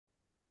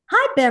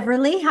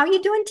Beverly. How are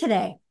you doing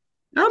today?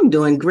 I'm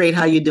doing great.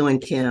 How you doing,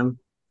 Kim?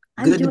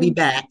 I'm Good to be doing,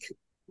 back.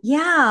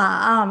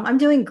 I'm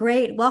doing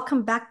great.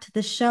 Welcome back to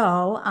the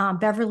show.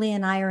 Beverly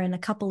and I are in a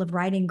couple of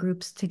writing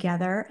groups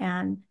together,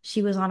 and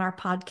she was on our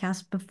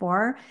podcast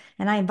before,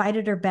 and I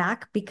invited her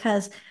back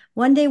because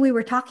one day we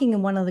were talking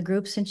in one of the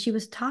groups, and she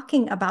was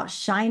talking about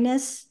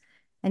shyness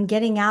and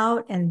getting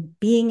out and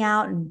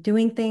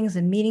doing things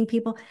and meeting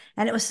people.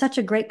 And it was such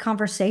a great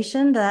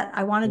conversation that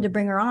I wanted to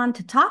bring her on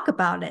to talk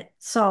about it.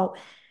 So,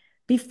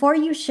 before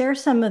you share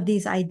some of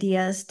these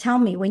ideas, tell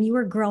me, when you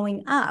were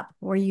growing up,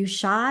 were you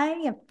shy?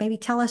 Maybe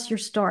tell us your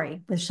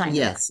story with shyness.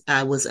 Yes,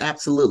 I was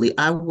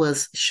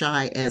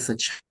shy as a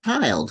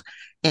child.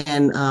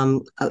 And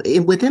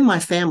within my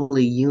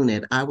family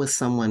unit, I was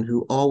someone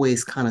who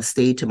always kind of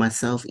stayed to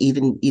myself.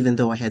 Even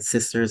though I had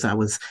sisters, I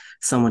was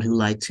someone who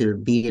liked to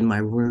be in my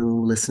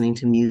room listening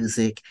to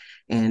music.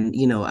 And,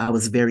 I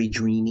was very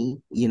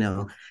dreamy.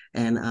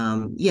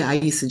 And yeah, I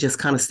used to just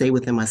kind of stay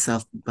within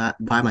myself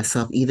by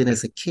myself, even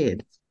as a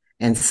kid.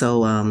 And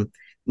so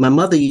my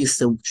mother used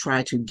to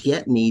try to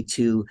get me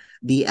to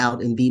be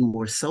out and be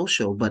more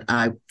social, but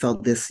I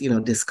felt this,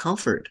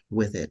 discomfort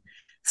with it.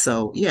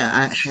 So yeah,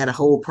 I had a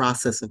whole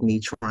process of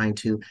me trying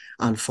to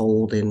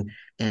unfold and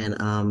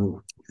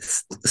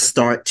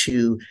start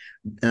to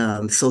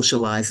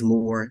socialize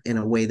more in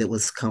a way that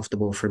was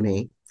comfortable for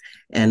me.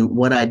 And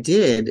what I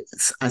did,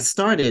 I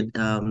started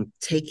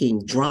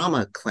taking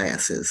drama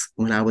classes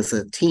when I was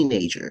a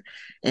teenager.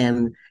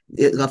 And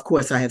of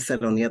course, I had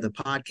said on the other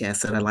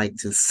podcast that I like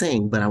to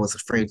sing, but I was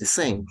afraid to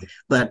sing.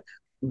 But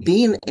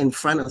being in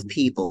front of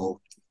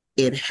people,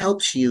 it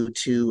helps you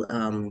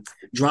to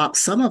drop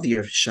some of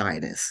your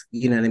shyness.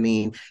 You know what I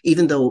mean?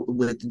 Even though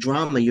with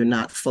drama, you're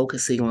not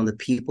focusing on the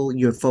people,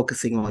 you're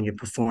focusing on your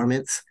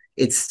performance,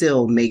 it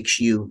still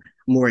makes you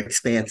more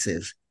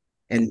expansive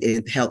and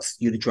it helps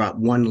you to drop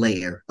one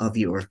layer of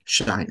your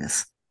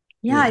shyness.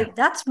 Yeah, Yeah.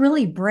 that's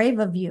really brave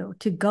of you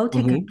to go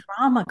take a Mhm.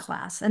 drama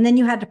class and then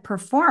you had to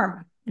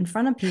perform in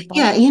front of Yeah,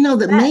 people.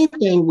 the Bet. main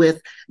thing with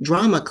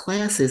drama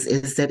classes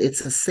is that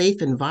it's a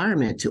safe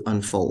environment to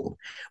unfold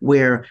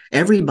where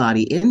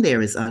everybody in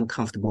there is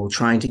uncomfortable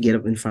trying to get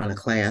up in front of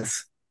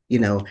class,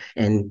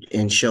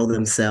 and show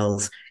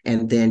themselves.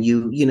 And then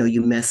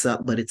you mess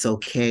up, but it's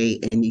okay.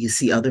 And you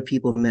see other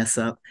people mess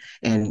up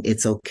and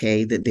it's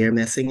okay that they're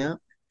messing up,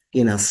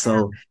 Yeah.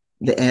 so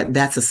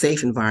that's a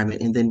safe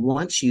environment. And then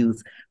once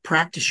you've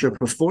practiced your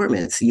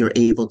performance, you're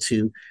able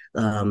to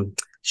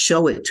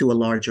show it to a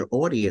larger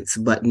audience,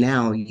 but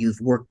now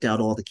you've worked out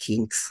all the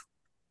kinks.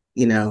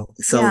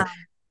 So Yeah.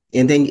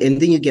 and then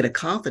you get a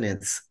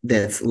confidence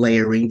that's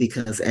layering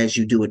because as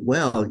you do it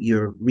well,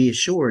 you're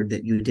reassured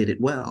that you did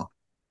it well,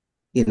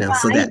 so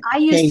I, that I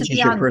used to be changes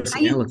your on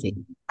personality.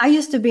 I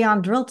used to be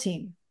on drill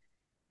team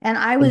and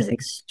I was Mhm.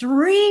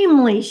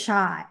 extremely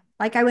shy.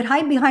 Like I would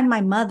hide behind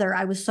my mother.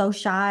 I was so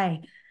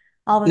shy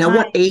all the Now, time.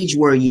 what age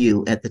were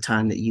you at the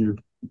time that you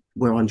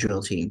were on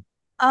drill team?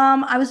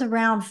 I was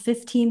around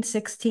 15,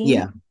 16,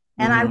 Yeah.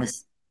 and I Hmm.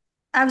 was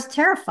I was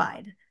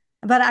terrified.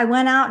 But I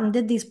went out and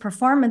did these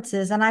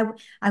performances and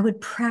I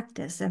would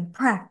practice and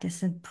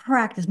practice and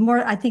practice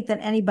more, I think, than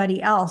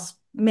anybody else,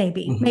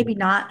 maybe, Hmm. maybe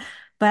not.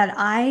 But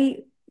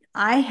I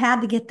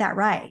had to get that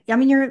right. I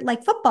mean, you're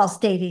like football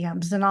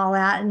stadiums and all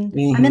that, and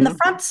I'm in the Hmm.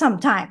 front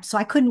sometimes, so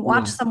I couldn't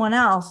watch Yeah. someone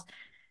else.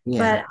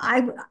 Yeah.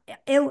 But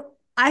it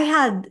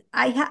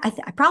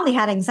I probably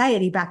had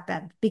anxiety back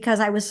then because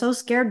I was so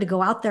scared to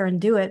go out there and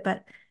do it,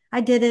 but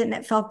I did it and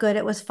it felt good.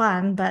 It was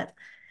fun, but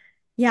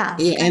yeah,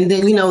 Yeah. And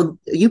then,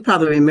 you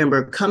probably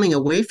remember coming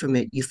away from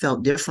it, you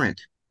felt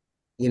different,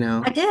 you I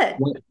know. did.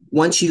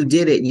 Once you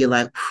did it, you're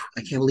like,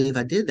 I can't believe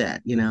I did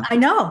that. I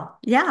know.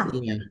 Yeah.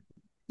 Yeah.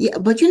 Yeah.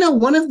 But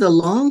one of the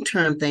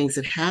long-term things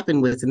that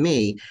happened with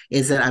me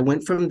is that I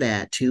went from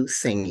that to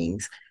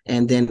singings.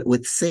 And then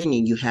with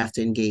singing, you have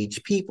to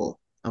engage people.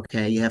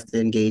 Okay. You have to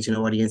engage an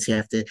audience. You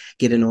have to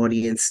get an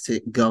audience to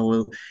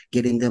go,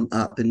 getting them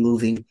up and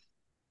moving.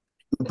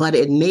 But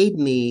it made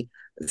me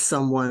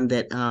someone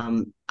that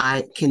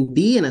I can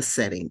be in a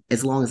setting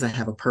as long as I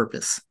have a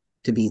purpose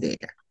to be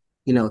there.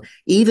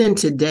 Even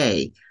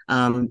today,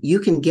 you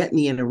can get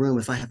me in a room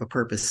if I have a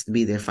purpose to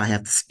be there, if I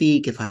have to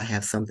speak, if I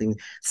have something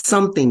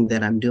that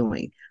I'm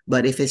doing.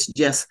 But if it's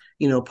just,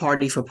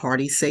 party for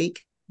party's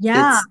sake,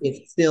 Yeah.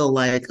 it's still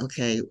like,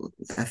 okay,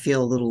 I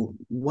feel a little,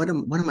 what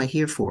am I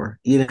here for?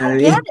 You know what I I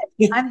get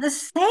mean? it. I'm the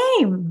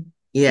same.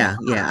 Yeah.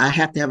 Yeah, yeah, I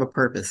have to have a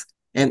purpose.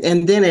 And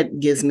then it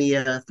gives me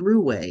a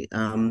throughway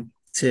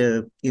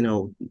to,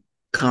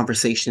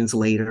 conversations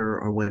later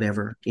or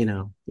whatever.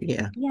 Yeah.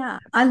 Yeah.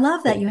 I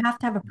love that I you have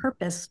to have a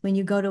purpose when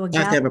you go to a have to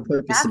have a gathering.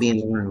 purpose to be in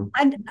the room.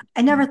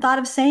 I never thought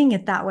of saying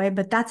it that way,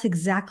 but that's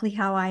exactly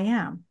how I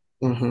am.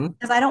 Hmm.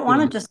 Because I don't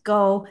want Yeah. to just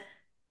go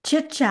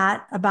chit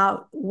chat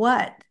about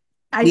what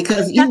I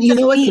Because that's you just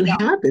know what me can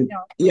though. happen?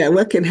 Yeah,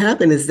 what can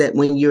happen is that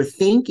when you're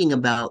thinking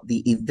about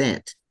the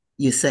event,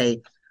 you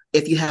say,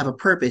 if you have a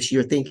purpose,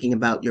 you're thinking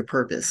about your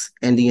purpose.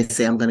 And then you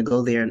say, I'm going to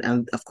go there.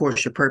 And of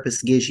course, your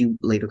purpose gives you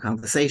later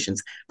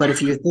conversations. But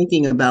if you're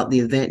thinking about the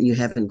event and you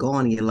haven't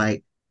gone, you're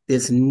like,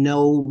 There's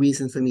no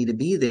reason for me to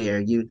be there.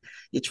 You're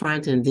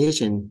trying to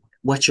envision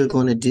what you're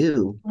going to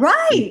do, and,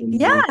 Right.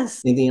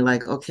 Yes. and then you're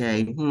like,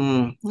 okay,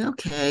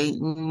 okay.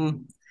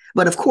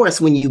 But of course,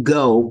 when you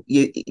go,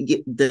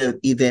 the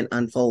event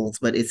unfolds.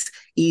 But it's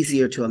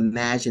easier to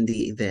imagine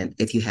the event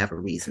if you have a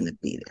reason to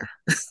be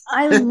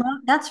I there.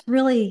 love that's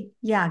really,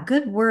 yeah,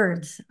 good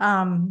words.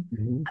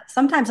 Hmm.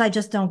 Sometimes I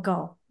just don't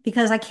go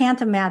because I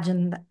can't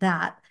imagine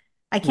that.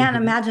 I can't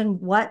Hmm. imagine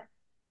what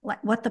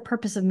the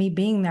purpose of me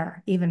being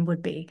there even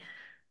would be.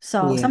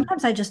 So Yeah.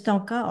 sometimes I just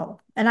don't go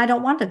and I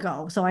don't want to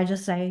go. So I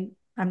just say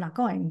I'm not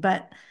going.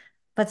 But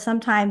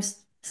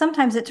sometimes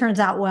it turns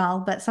out well,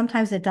 but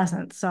sometimes it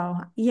doesn't. So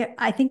yeah,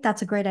 I think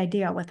that's a great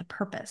idea with a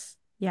purpose.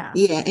 Yeah.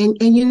 Yeah, and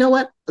you know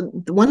what?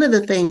 One of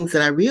the things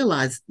that I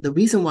realized, the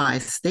reason why I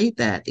state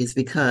that is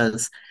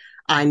because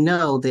I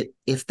know that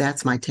if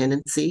that's my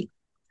tendency,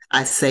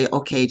 I say,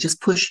 okay,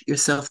 just push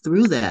yourself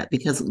through that.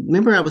 Because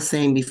remember, I was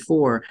saying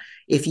before,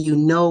 if you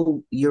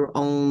know your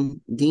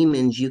own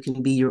demons, you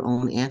can be your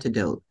own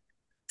antidote.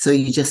 So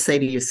you just say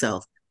to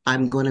yourself,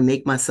 I'm going to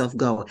make myself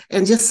go.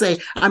 And just say,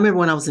 I remember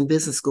when I was in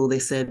business school, they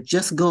said,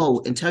 just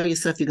go and tell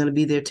yourself you're going to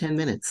be there 10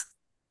 minutes.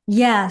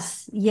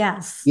 Yes,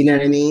 yes, You know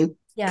what I mean?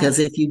 Because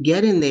yes. if you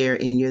get in there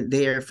and you're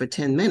there for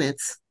 10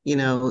 minutes,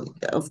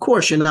 of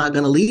course you're not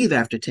going to leave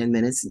after 10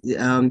 minutes.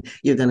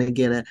 You're going to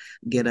get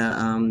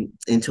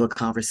into a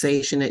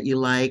conversation that you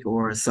like,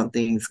 or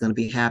something's going to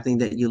be happening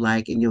that you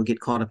like, and you'll get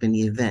caught up in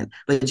the event.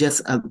 But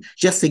just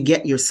to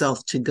get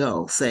yourself to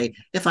go, say,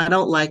 if I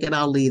don't like it,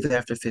 I'll leave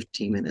after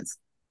 15 minutes.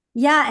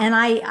 Yeah, and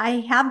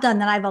I have done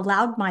that. I've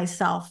allowed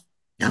myself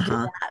to do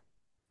Uh-huh. that,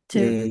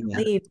 Yeah, to yeah, yeah.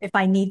 leave if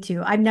I need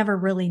to. I've never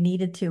really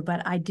needed to,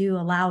 but I do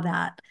allow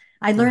that.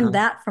 I learned Uh-huh.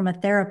 that from a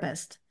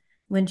therapist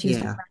when she was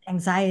talking Yeah. about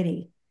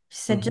anxiety. She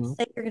said, Hmm. just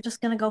say you're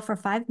just going to go for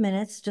 5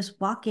 minutes, just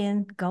walk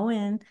in, go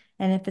in,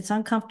 and if it's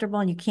uncomfortable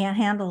and you can't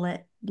handle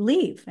it,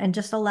 leave and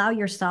just allow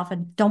yourself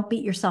and don't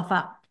beat yourself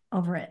up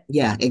over it.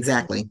 Yeah,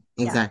 exactly.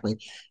 Yeah. Exactly.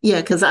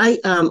 Yeah, because I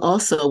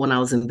also, when I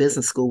was in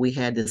business school, we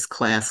had this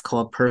class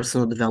called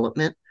personal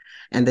development,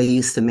 and they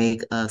used to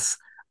make us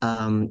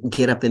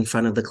get up in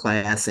front of the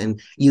class, and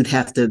you'd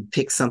have to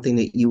pick something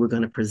that you were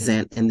going to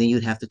present, and then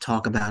you'd have to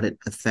talk about it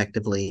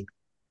effectively.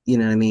 You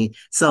know what I mean? Oh,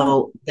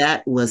 So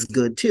that was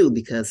good too,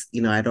 because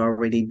I'd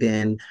already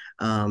been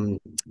um,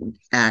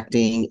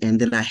 acting, and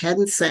then I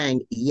hadn't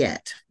sang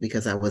yet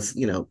because I was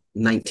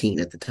 19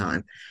 at the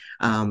time.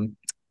 Um,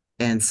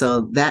 and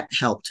so that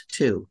helped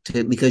too,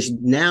 because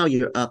now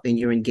you're up and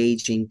you're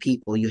engaging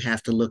people. You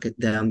have to look at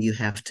them. You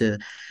have to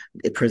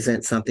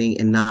present something,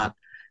 and not,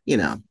 you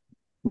know,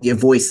 your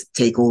voice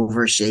take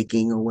over,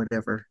 shaking or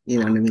whatever. You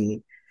know what I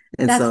mean?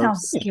 And that so,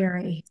 sounds yeah,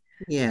 scary.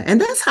 yeah. And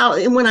that's how,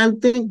 and when I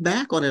think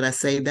back on it, I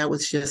say that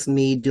was just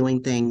me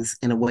doing things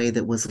in a way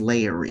that was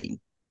layering,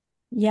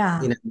 you Yeah.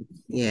 know?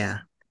 Yeah.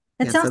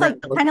 It Yeah. So sounds that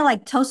like was kind of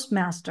like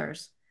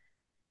Toastmasters.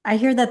 I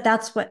hear that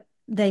that's what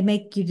they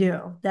make you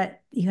do,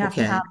 that you have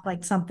to have okay.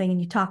 like something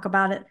and you talk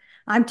about it.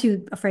 I'm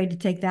too afraid to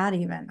take that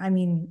even. I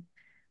mean,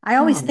 I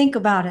always Oh, think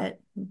about it,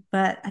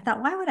 but I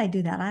thought, why would I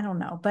do that? I don't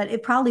know, but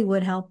it probably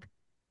would help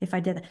if I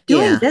did it.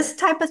 Doing yeah. this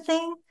type of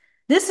thing,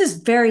 this is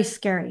very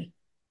scary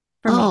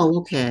for me, Oh,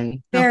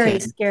 okay. very Okay.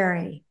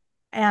 scary.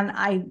 And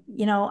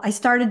I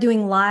started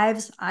doing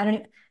lives. I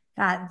don't,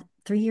 God,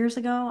 3 years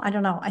ago, I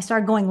don't know. I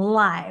started going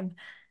live.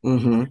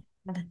 Mm-hmm.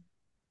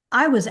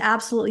 I was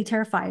absolutely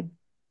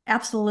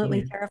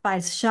Yeah.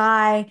 terrified,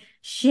 shy,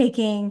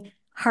 shaking,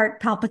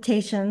 heart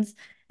palpitations.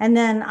 And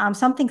then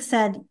something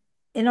said,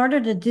 in order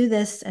to do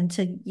this and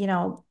to,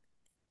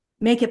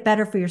 make it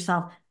better for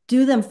yourself,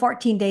 do them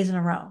 14 days in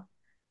a row.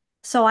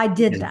 So I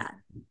did Yeah. that.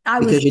 I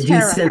was Because you're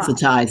terrified.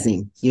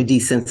 desensitizing. You're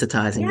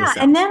desensitizing Yeah.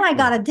 yourself. And then I Yeah.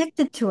 got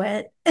addicted to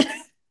it.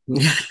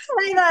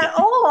 I thought,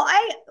 oh,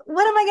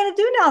 what am I going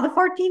to do now? The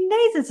 14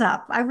 days is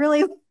up. I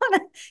really want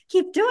to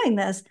keep doing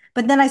this.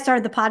 But then I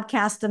started the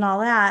podcast and all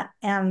that,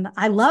 and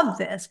I love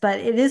this, but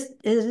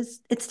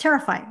it's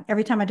terrifying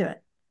every time I do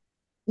it.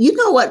 You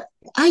know what?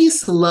 I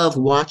used to love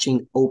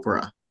watching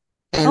Oprah.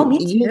 Oh, And me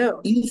you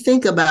too. you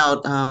think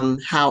about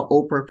how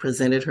Oprah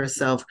presented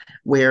herself,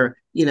 where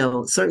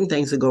certain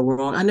things would go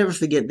wrong. I never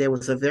forget, there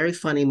was a very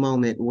funny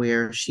moment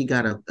where she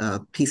got a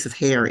piece of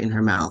hair in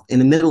her mouth in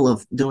the middle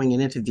of doing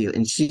an interview,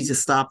 and she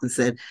just stopped and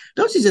said,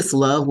 "Don't you just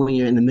love when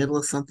you're in the middle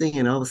of something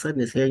and all of a sudden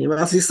there's hair in your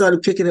mouth?" She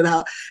started picking it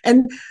out,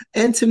 and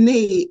to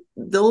me,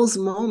 those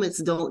moments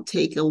don't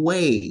take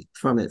away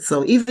from it.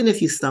 So even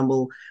if you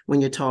stumble when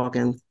you're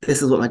talking,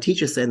 this is what my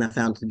teacher said, and I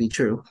found it to be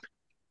true.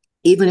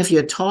 Even if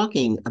you're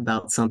talking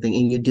about something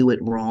and you do it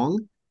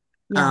wrong,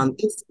 Yeah.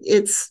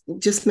 it's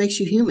just makes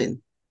you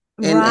human.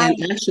 And Right.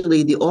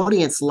 actually, the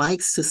audience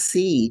likes to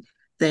see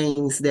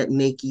things that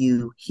make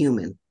you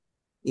human.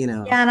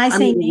 Yeah. And I I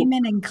say mean, name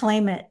it and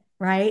claim it,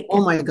 right? oh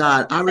If my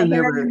God, I it's a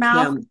hair in your remember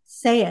mouth, him.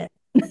 say it.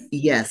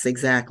 Yes,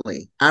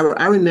 exactly.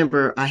 I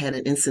remember I had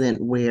an incident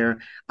where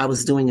I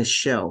was doing a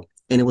show,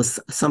 and it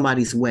was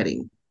somebody's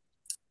wedding,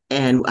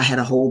 and I had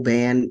a whole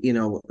band,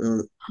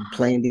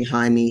 playing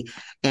behind me.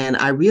 And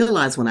I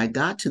realized when I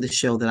got to the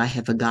show that I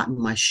had forgotten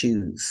my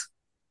shoes.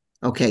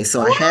 Okay,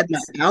 so I had my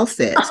What?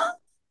 outfit,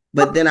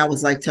 but then I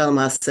was like telling him,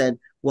 I said,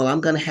 well,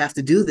 I'm gonna have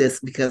to do this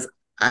because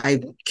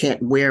I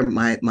can't wear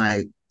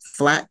my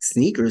flat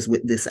sneakers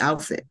with this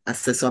outfit. I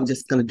said, so I'm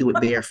just gonna do it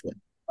barefoot.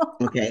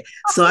 Okay.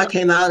 So I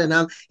came out and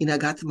I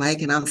got the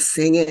mic and I'm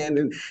singing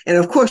and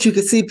of course you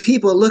could see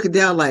people looking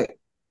down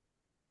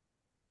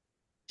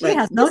She like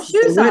has no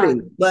this is a shoes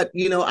wedding. on. But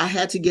I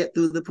had to get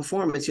through the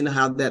performance. You know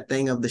how that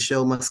thing of the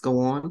show must go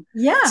on.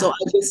 So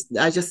Yeah.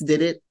 I just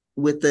did it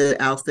with the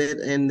outfit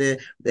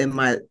and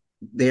my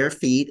bare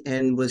feet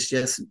and was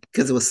just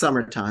because it was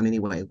summertime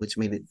anyway, which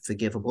made it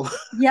forgivable.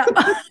 Yeah.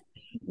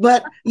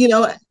 But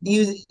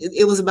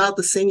it was about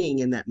the singing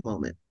in that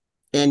moment.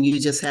 And you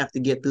just have to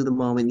get through the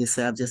moment. You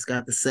say, I've just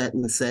got the set,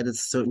 and the set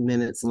is certain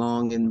minutes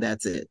long, and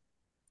that's it.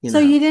 You So know.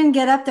 you didn't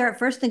get up there at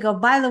first and go,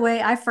 by the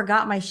way, I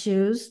forgot my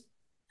shoes.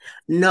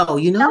 No,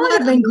 you know That would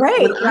what? have been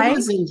When great, I right?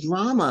 was in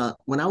drama,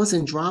 when I was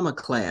in drama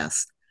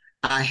class,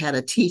 I had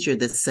a teacher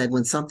that said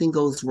when something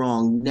goes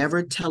wrong,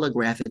 never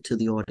telegraph it to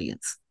the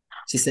audience.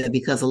 She said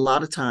because a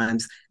lot of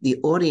times the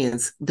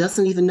audience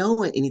doesn't even know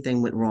when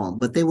anything went wrong,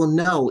 but they will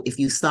know if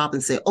you stop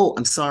and say, "Oh,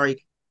 I'm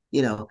sorry,"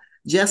 you know,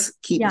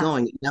 just keep Yeah.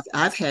 going.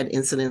 I've had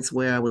incidents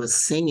where I was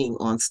singing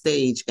on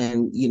stage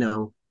and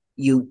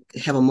you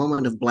have a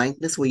moment of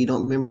blankness where you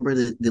don't remember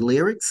the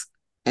lyrics,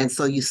 and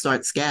so you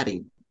start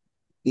scatting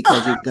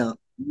because you go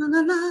la, la,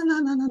 la, la,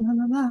 la,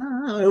 la,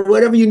 la, or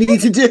whatever you need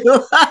to do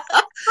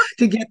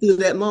to get through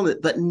that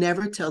moment. But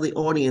never tell the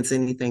audience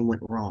anything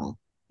went wrong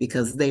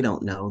because they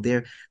don't know.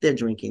 They're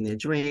drinking their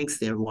drinks,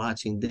 they're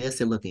watching this,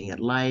 they're looking at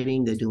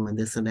lighting, they're doing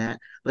this and that.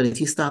 But if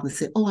you stop and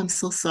say, "Oh, I'm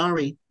so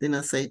sorry," then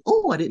I say,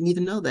 "Oh, I didn't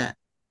even know that."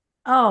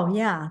 Oh,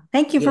 yeah.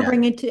 Thank you for Yeah,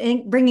 bringing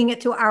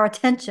it to our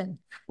attention.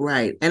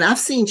 right. And I've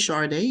seen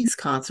Sade's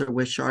concert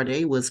where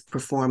Sade was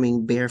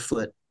performing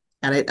barefoot,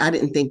 and I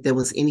didn't think there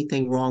was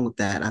anything wrong with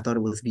that. I thought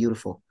it was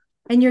beautiful.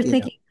 And you're You know,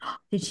 thinking, oh,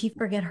 did she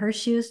forget her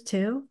shoes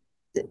too?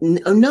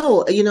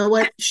 No, you know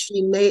what?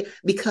 She may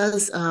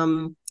because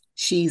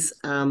she's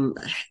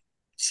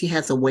she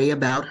has a way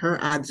about her.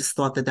 I just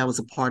thought that that was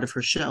a part of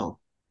her show.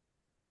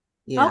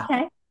 Yeah,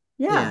 Okay.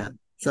 Yeah. yeah.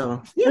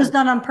 So It was yeah,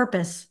 done on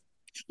purpose.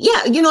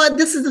 yeah. You know what?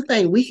 This is the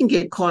thing. We can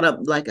get caught up,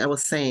 like I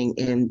was saying,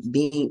 in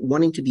being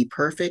wanting to be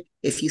perfect.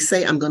 If you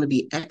say I'm going to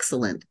be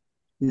excellent,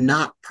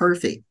 not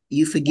perfect,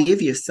 you Yeah.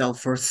 forgive yourself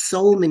for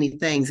so many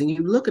things, and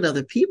you look at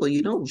other people.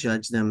 You don't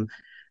judge them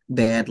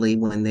badly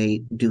when they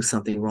do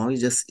something wrong.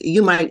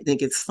 You might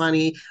think it's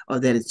funny or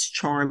that it's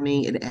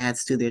charming. It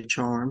adds to their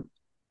charm.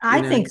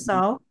 I You know? think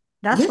so.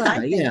 That's what I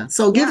Yeah, think. yeah.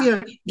 So Yeah.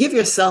 give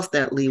yourself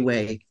that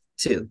leeway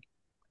too.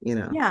 You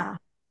know, Yeah.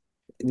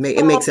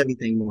 it makes So,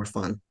 everything more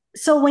fun.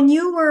 so when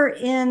you were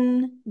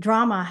in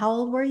drama, how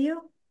old were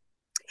you?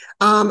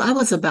 I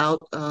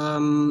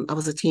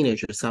was a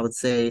teenager, so I would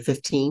say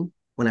 15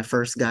 when I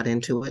first got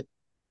into it.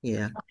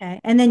 Yeah. Okay.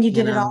 And then you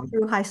did And it all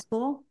through high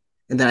school?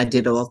 then I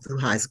did all through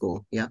high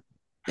school. Yeah.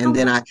 How And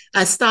then long?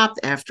 I stopped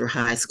after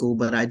high school,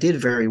 but I did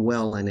very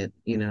well in it.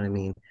 You know what I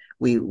mean?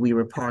 We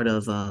were part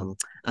of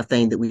a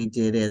thing that we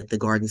did at the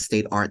Garden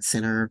State Art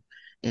Center,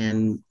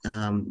 and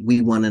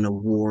we won an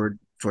award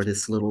for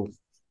this little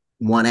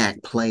one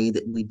act play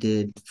that we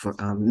did for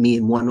me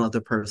and one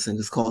other person.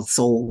 It's called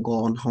Soul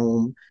Gone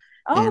Home,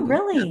 Oh, and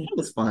yeah, really? that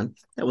was fun.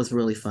 That was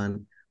really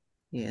fun.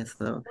 Yeah,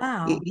 so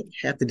Wow. you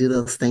have to do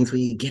those things where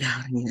you get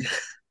out and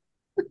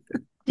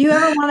Do you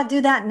ever want to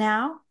do that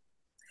now?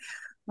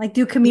 Like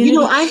do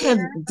community I theater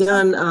have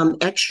or done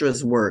something?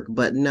 extras work,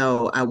 but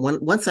no,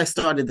 once I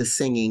started the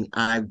singing,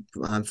 I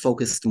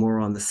focused more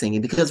on the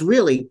singing because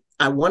really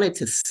I wanted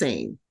to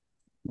sing,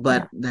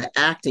 Yeah. but the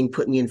acting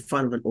put me in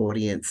front of an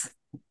audience.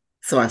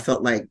 So I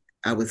felt like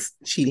I was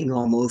cheating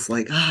almost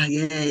like,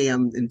 yay,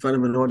 I'm in front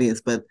of an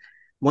audience. But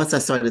once I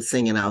started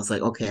singing, I was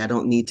like, okay, I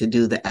don't need to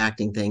do the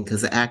acting thing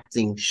because the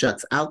acting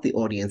shuts out the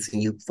audience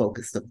and you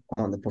focus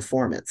on the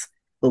performance.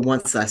 But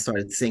once I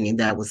started singing,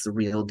 that was the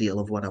real deal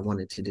of what I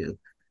wanted to do,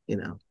 you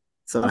know.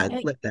 So I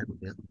Okay. left that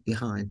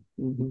behind.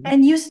 Mm-hmm.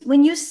 And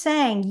when you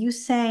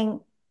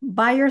sang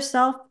by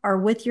yourself or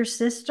with your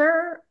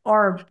sister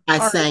I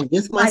or sang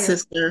with my by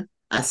yourself? sister.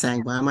 I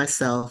sang by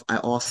myself. I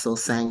also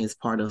sang as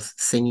part of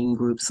singing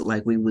groups,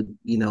 like we would,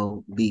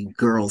 be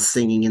girls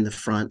singing in the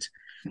front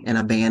and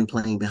a band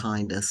playing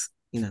behind us.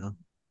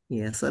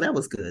 Yeah, so that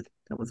was good.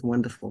 That was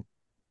wonderful.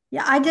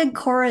 Yeah, I did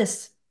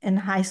chorus in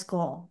high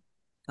school.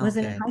 Was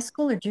it in Okay. high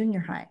school or junior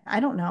high? I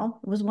don't know.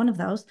 It was one of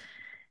those.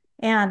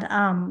 And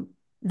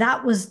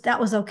that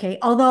was okay.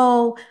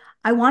 Although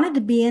I wanted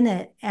to be in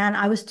it and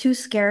I was too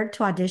scared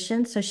to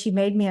audition, so she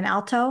made me an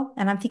alto.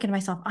 And I'm thinking to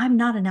myself, I'm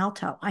not an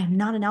alto. I am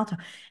not an alto.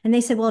 And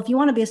they said, well, if you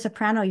want to be a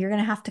soprano, you're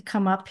going to have to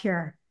come up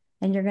here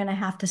and you're going to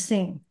have to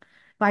sing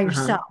by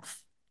Uh-huh.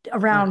 yourself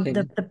around Okay.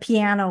 the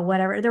piano,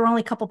 whatever. There were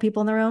only a couple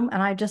people in the room,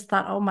 and I just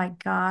thought, oh my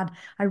God,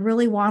 I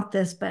really want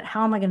this, but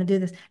how am I going to do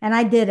this? And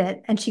I did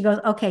it. And she goes,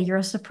 okay, you're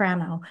a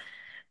soprano.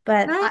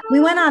 But we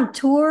went Ah, on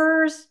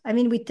tours. I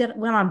mean,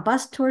 went on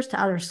bus tours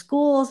to other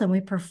schools and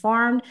we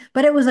performed,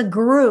 but it was a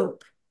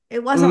group.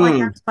 It wasn't like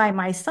I mm, was by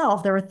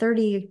myself. There were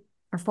 30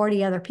 or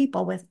 40 other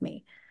people with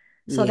me.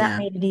 So that Yeah.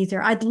 made it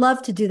easier. I'd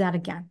love to do that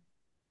again.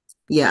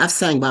 Yeah, I've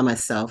sang by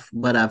myself,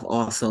 but I've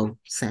also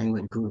sang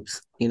with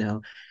groups,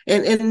 And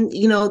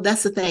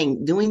that's the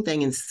thing, doing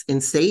things in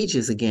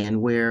stages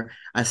again, where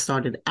I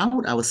started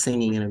out, I was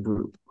singing in a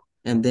group,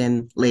 and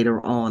then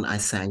later on I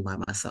sang by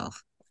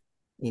myself.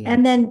 Yeah.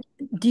 And then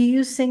do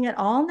you sing at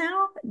all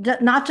now?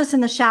 Not just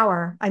in the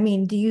shower. I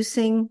mean, do you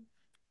sing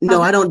No,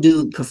 I public? don't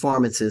do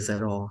performances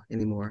at all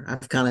anymore.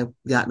 I've kind of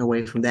gotten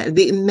away from that,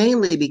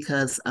 mainly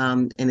because,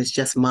 and it's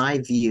just my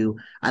view.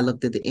 I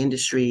looked at the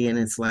industry, and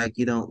it's like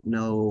you don't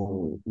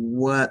know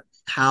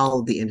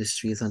how the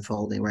industry is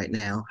unfolding right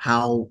now,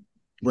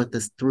 what the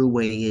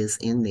throughway is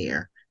in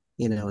there.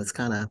 It's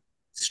kind of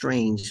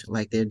strange.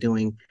 Like they're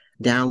doing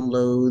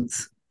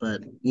downloads,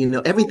 but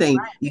Oh, everything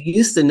right. you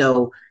used to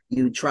know.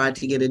 You tried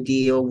to get a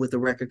deal with a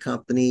record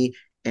company,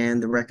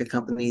 and the record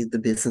company, the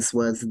business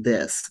was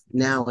this.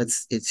 Now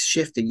it's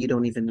shifted. You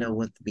don't even know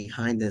what the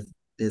behind the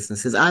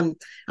business is. I'm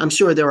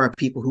sure there are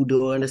people who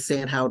do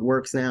understand how it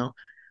works now,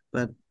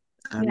 but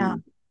Yeah.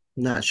 I'm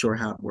not sure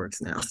how it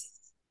works now.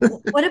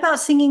 What about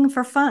singing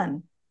for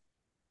fun?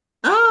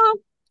 Oh,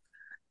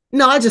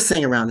 no, I just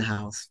sing around the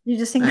house. You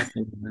just sing. I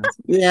sing around the house.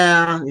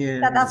 Yeah,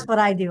 yeah, That's yeah. what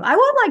I do. I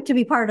would like to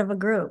be part of a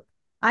group.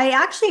 I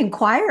actually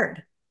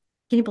inquired.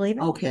 Can you believe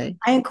it? Okay.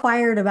 I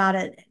inquired about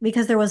it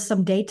because there was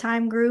some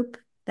daytime group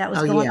that was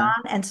Oh going yeah.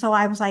 on. And so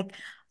I was like,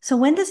 so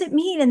when does it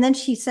meet? And then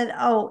she said,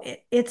 oh,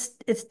 it's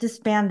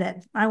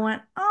disbanded. I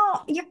went,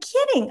 oh, you're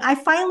kidding. I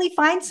finally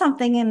find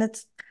something and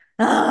it's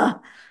uh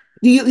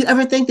Do you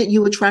ever think that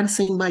you would try to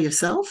sing by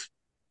yourself?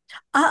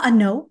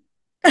 no.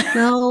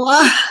 No.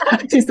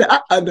 She said,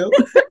 no.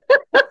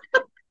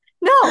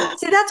 No,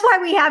 see, that's why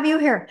we have you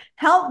here.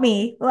 Help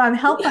me.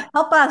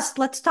 Help us.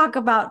 Let's talk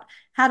about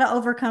how to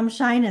overcome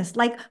shyness.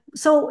 Like,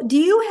 so do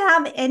you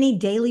have any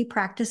daily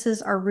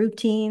practices or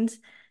routines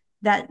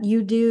that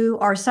you do,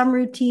 or some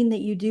routine that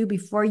you do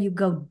before you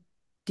go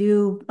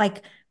do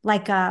like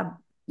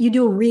you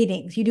do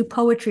readings, you do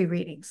poetry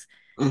readings?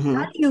 How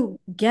Hmm. do you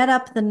get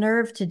up the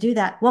nerve to do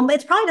that? Well,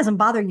 it probably doesn't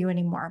bother you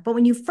anymore. But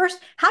when you first,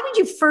 how did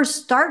you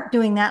first start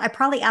doing that? I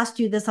probably asked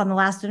you this on the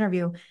last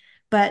interview,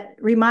 but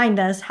remind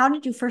us, how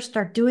did you first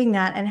start doing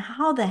that? And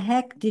how the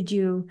heck did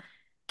you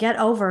get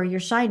over your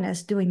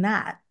shyness doing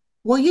that?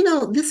 Well,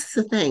 this is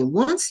the thing.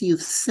 Once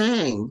you've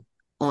sang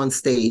on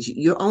stage,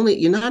 you're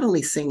not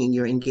only singing,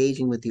 you're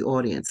engaging with the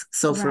audience.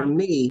 So for Right.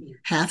 me,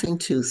 having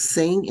to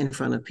sing in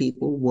front of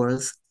people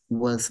was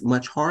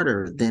much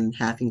harder than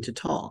having to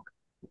talk.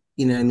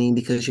 You know what I mean?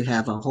 Because you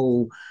have a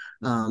whole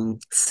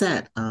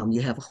set,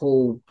 you have a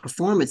whole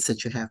performance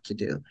that you have to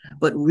do.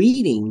 But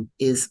reading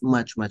is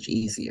much, much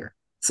easier.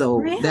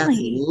 So that's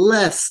Really?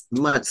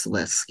 much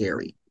less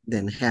scary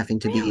than having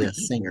to be a Really?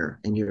 singer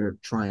and you're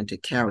trying to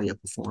carry a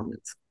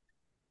performance.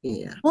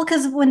 Yeah. Well,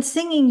 because when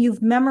singing,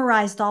 you've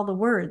memorized all the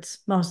words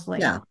mostly.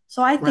 Yeah.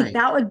 So I think Right.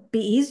 that would be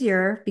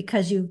easier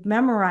because you've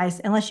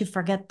memorized, unless you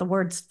forget the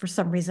words for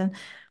some reason.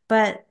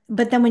 But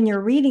then when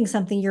you're reading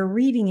something, you're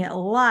reading it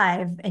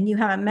live and you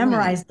haven't Right.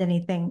 memorized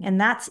anything, and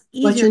that's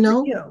But easier for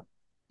you.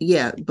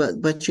 yeah,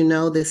 but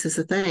this is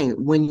the thing.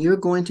 When you're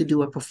going to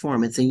do a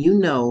performance and you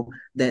know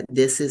that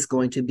this is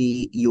going to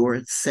be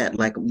your set,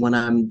 like when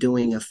I'm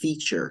doing a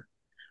feature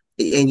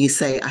and you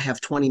say, I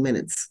have 20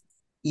 minutes,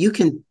 you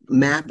can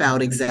map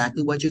out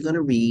exactly what you're going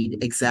to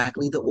read,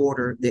 exactly the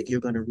order that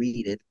you're going to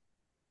read it.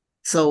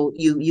 So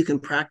you can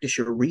practice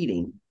your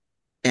reading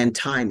and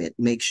time it,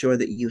 make sure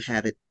that you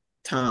have it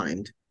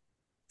timed.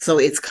 So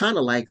it's kind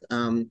of like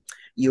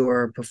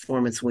your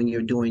performance when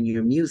you're doing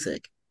your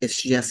music.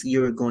 It's just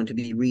you're going to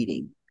be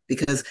reading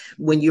because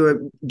when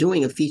you're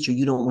doing a feature,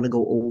 you don't want to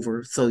go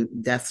over. So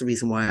that's the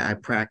reason why I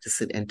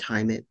practice it and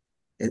time it.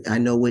 I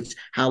know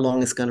how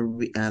long it's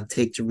going to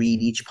take to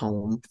read each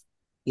poem.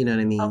 You know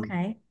what I mean?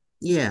 Okay.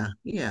 Yeah,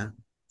 yeah.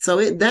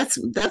 So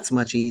that's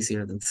much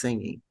easier than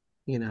singing.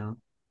 You know,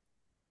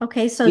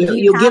 Okay. So do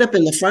you you'll have, get up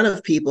in the front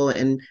of people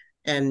and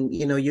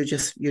you're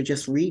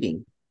just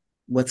reading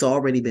what's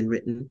already been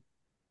written.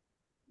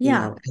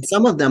 yeah. And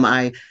some of them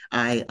I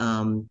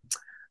um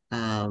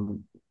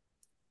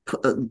c-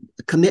 uh,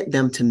 commit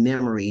them to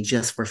memory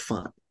just for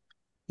fun.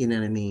 You know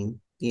what I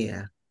mean?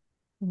 Yeah.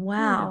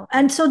 Yeah. Wow.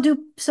 And so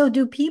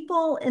do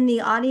people in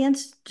the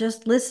audience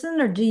just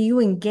listen or do you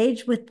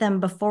engage with them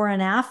before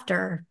and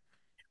after?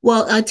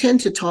 Well, I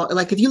tend to talk,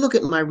 like if you look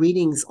at my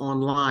readings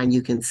online,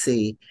 you can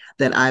see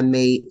that I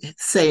may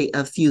say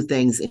a few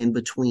things in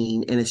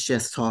between, and it's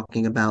just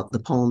talking about the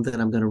poem that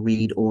I'm going to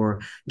read or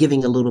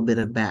giving a little bit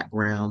of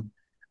background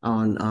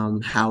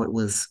on how it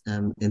was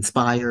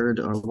inspired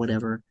or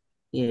whatever.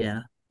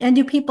 Yeah. And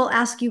do people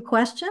ask you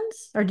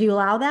questions or do you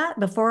allow that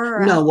before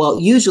or No, after well,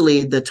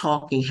 usually the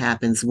talking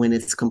happens when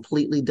it's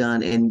completely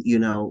done and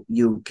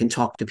you can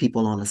talk to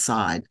people on the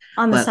side.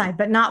 on the But side,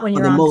 but not when for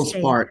you're the on most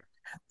stage? part,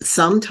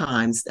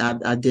 sometimes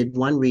I did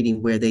one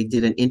reading where they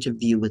did an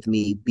interview with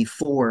me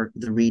before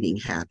the reading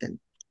happened.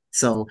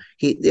 So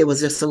it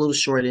was just a little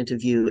short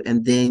interview,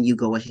 and then you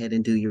go ahead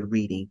and do your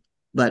reading.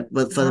 But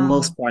for the Wow.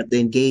 most part, the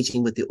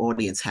engaging with the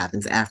audience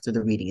happens after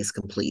the reading is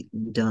complete,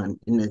 done,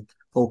 and the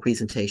whole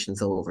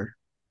presentation's over.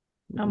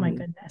 Oh my Mhm.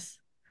 goodness.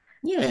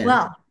 Yeah.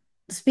 Well,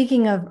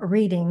 speaking of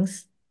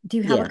readings, do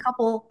you have a Yeah.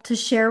 couple to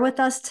share with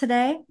us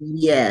today?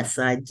 Yes,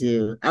 I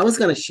do. I was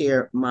going to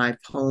share my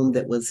poem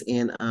that was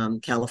in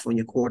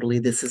California Quarterly.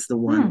 This is the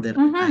one that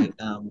I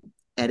Mm-hmm.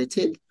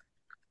 edited.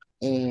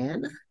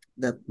 And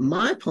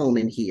my poem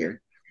in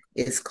here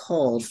is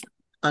called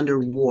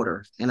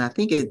Underwater. And I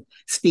think it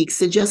speaks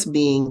to just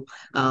being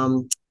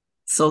um,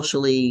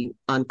 socially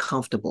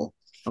uncomfortable.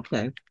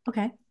 Okay.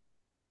 Okay.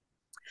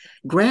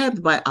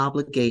 Grabbed by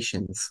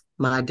obligations,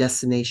 my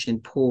destination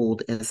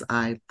pulled as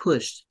I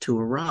pushed to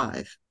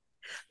arrive.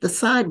 The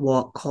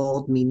sidewalk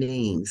called me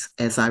names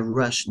as I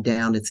rushed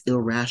down its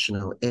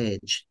irrational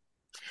edge.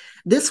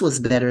 This was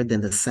better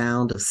than the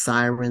sound of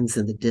sirens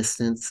in the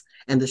distance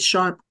and the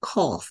sharp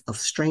cough of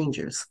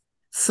strangers.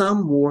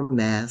 Some wore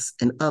masks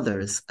and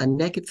others a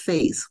naked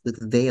face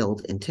with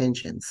veiled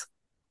intentions.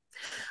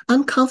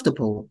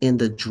 Uncomfortable in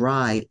the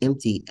dry,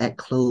 empty, at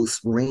close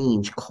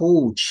range,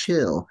 cold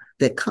chill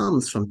that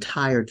comes from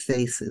tired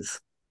faces.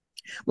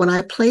 When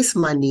I place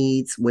my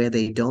needs where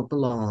they don't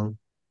belong,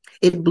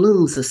 it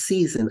blooms a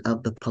season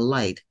of the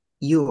polite,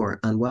 you're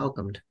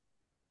unwelcomed.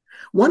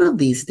 One of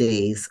these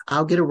days,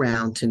 I'll get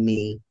around to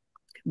me,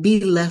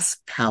 be less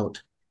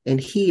pout, and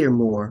hear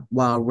more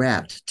while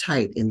wrapped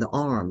tight in the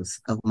arms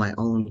of my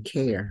own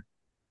care.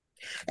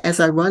 As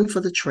I run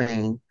for the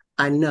train,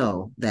 I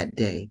know that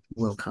day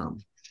will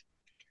come.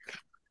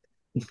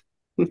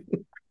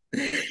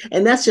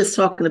 And that's just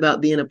talking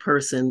about being a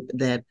person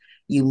that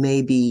you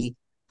may be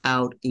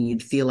out and you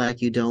feel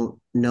like you don't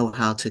know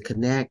how to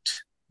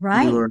connect.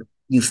 Right.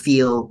 You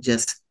feel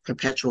just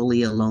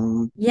perpetually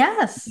alone.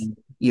 Yes.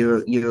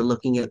 You're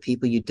looking at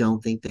people you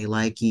don't think they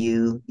like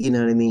you. You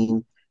know what I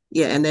mean?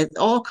 Yeah, and that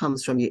all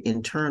comes from your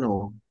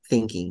internal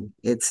thinking.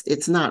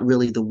 It's not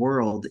really the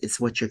world, it's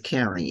what you're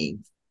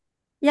carrying.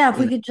 Yeah, if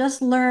we You know? could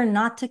just learn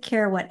not to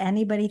care what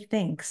anybody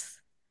thinks.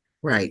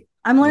 Right.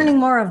 I'm Yeah. learning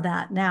more of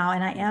that now,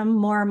 and I am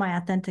more my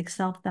authentic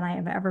self than I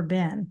have ever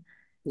been.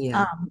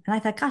 Yeah. And I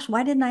thought, gosh,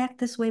 why didn't I act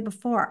this way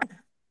before? I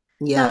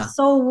Yeah. was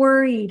so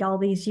worried all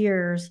these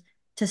years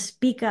to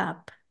speak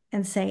up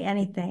and say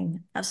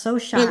anything. I was so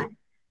shy. And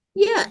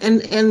yeah,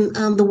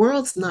 and the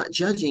world's not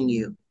judging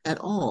you at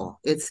all.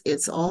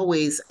 It's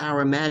always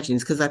our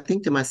imaginings because I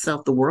think to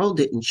myself, the world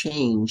didn't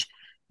change.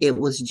 It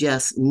was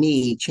just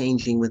me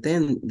changing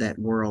within that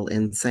world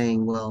and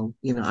saying, well,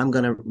 I'm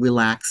going to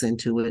relax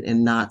into it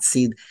and not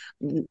see,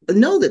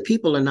 know that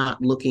people are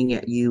not looking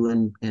at you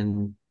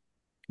and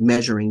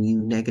measuring you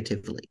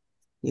negatively.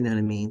 You know what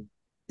I mean?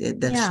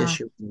 That's Yeah. just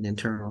your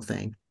internal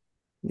thing.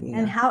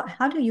 And Yeah.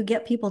 how do you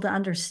get people to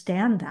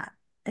understand that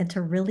and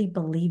to really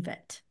believe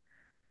it?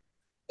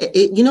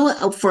 You know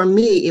what? For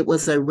me, it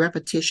was a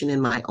repetition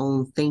in my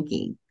own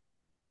thinking.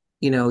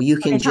 You can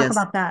Okay, talk just,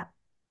 about that.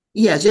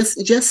 yeah, just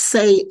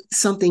say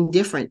something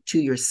different to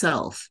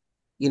yourself.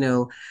 You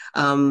know,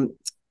 um,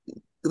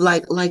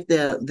 like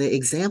the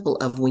example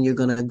of when you're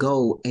gonna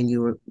go and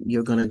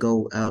you're gonna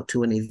go out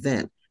to an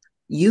event.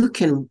 You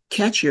can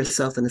catch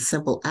yourself in the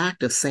simple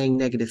act of saying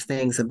negative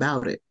things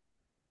about it.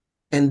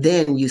 And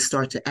then you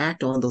start to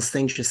act on those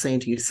things you're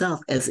saying to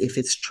yourself as if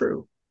it's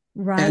true.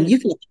 And Right. you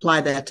can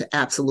apply that to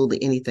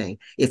absolutely anything.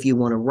 If you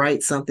want to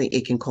write something,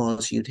 it can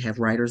cause you to have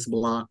writer's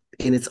block.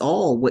 And it's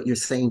all what you're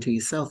saying to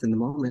yourself in the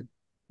moment,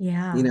 you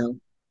Yeah. know,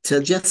 to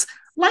just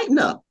lighten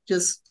up.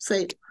 Just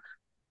say,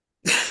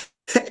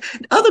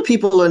 other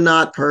people are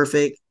not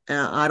perfect.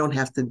 I don't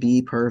have to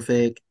be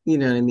perfect. You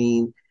know what I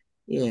mean?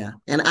 Yeah.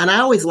 And I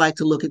always like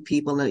to look at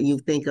people and you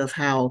think of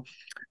how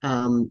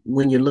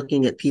when you're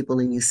looking at people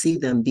and you see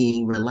them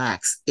being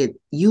relaxed,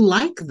 you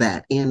like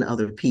that in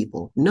other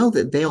people. Know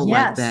that they'll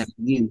like that Yes.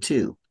 in you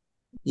too.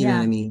 You know what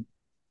Yeah. I mean?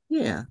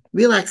 Yeah.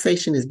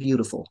 Relaxation is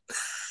beautiful.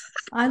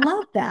 I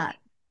love that.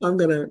 I'm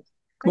gonna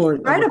I'm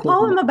Write gonna a coin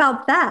poem that.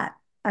 about that.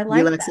 I like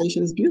that.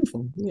 Relaxation is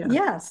beautiful. Yeah.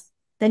 Yes.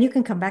 Then you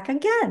can come back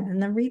again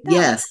and then read that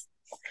one. Yes.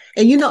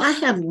 And I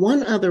have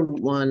one other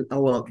one.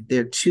 Oh, well,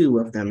 there are two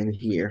of them in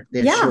here.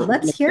 They're Yeah, short. One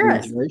let's of hear them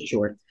is it. very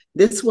short.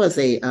 This was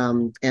a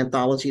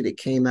anthology that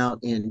came out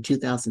in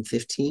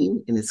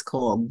 2015, and it's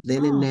called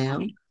Then and Oh, Now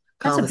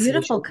that's a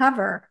beautiful Conversation.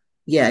 cover.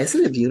 Yeah,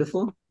 isn't it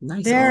beautiful?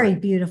 Nice Very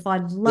art. beautiful. I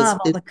It's love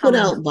all it's the put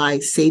colors. out by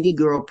Sadie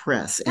Girl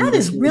Press, That and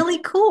is this was really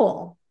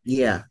cool.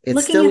 yeah, it's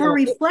Looking at still her out.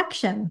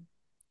 reflection,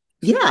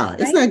 Yeah,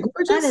 isn't right? that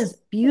That gorgeous? is Yeah.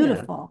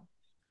 beautiful.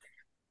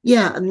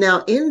 Yeah,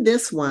 now in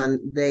this one,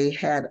 they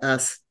had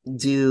us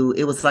do,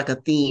 it was like a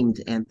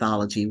themed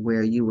anthology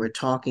where you were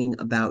talking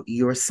about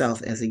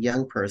yourself as a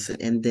young person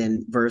and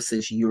then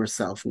versus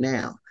yourself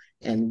now.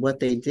 And what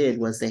they did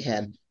was they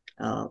had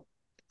uh,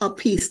 a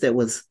piece that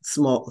was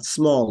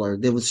smaller,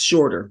 that was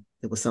shorter.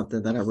 It was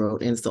something that I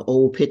wrote, and it's the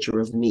old picture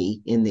of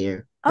me in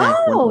there back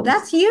when Oh,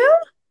 that's you?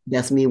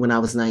 that's me when I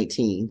was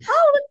 19.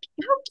 Oh,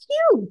 look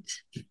how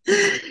cute.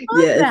 Love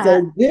Yeah, and that.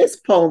 so this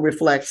poem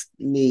reflects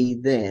me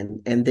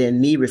then, and then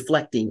me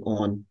reflecting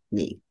on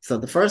me.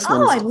 So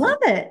Oh, I love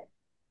it.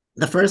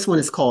 the first one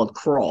is called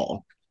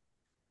Crawl.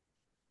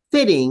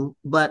 Fitting,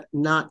 but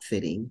not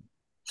fitting.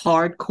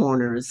 Hard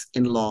corners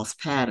and lost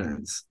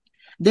patterns.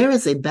 There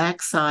is a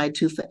backside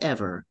to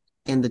forever,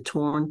 and the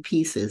torn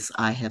pieces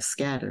I have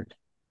scattered.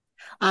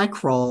 I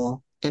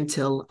crawl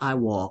until I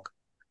walk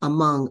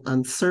among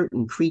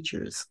uncertain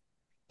creatures.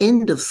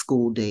 End of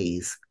school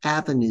days,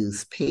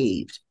 avenues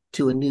paved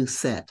to a new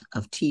set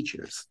of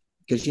teachers.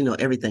 Because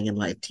everything in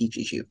life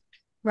teaches you.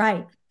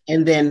 Right.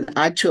 And then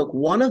I took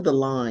one of the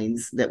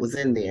lines that was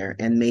in there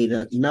and made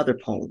another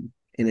poem.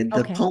 And the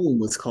Okay. poem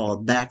was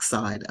called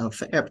Backside of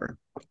Forever.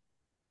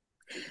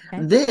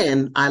 Okay.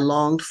 Then I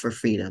longed for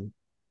freedom,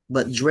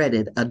 but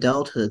dreaded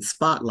adulthood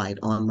spotlight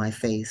on my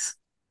face,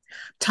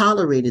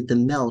 tolerated the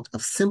melt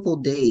of simple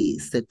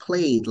days that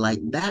played like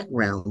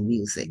background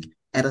music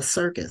at a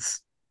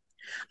circus.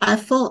 I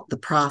fought the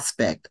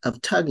prospect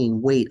of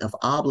tugging weight of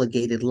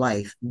obligated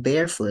life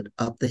barefoot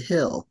up the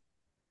hill.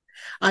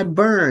 I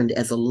burned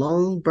as a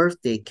lone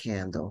birthday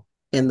candle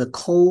in the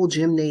cold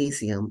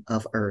gymnasium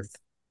of earth,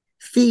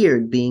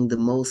 feared being the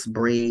most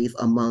brave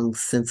among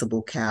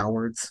sensible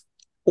cowards,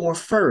 or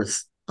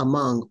first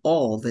among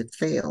all that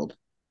failed.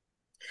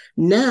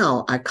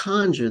 Now I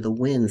conjure the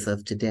winds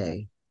of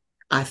today.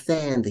 I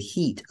fan the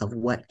heat of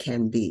what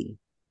can be.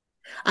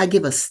 I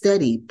give a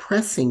steady,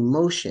 pressing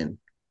motion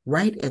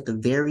right at the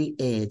very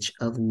edge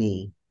of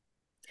me.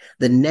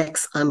 The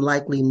next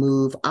unlikely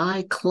move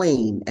I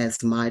claim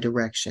as my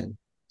direction.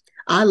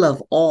 I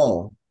love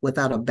all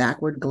without a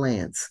backward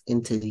glance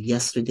into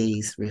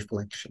yesterday's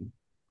reflection.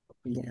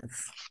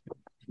 Yes.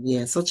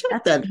 Yeah. So check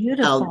That's that out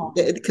beautiful.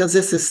 because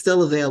this is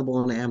still available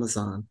on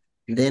Amazon.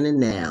 Then and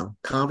Now,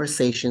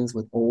 Conversations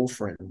with Old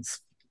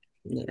Friends.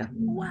 Yeah.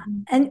 Wow.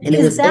 And And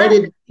it was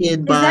edited is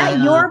by,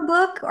 that your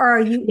book or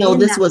are you no, in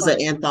this that was book?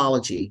 an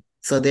anthology.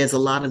 So there's a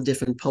lot of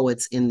different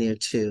poets in there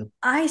too.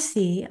 I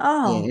see. Yeah,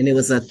 Oh, and it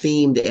was a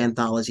themed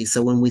anthology.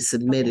 So when we okay.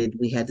 submitted,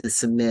 we had to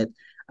submit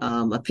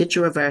a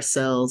picture of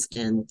ourselves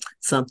and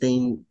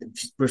something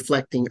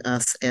reflecting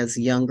us as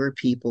younger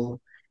people,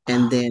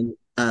 and then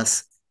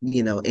us,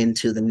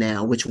 into the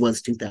now, which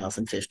was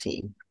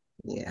 2015.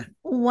 Yeah. Yeah,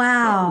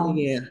 Wow.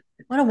 yeah.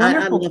 What a I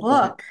wonderful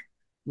love that.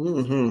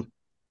 book. Hmm.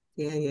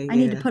 Yeah, yeah, I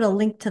need to yeah. put a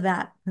link to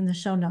that in the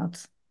show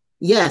notes.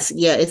 Yes,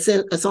 yeah,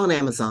 it's on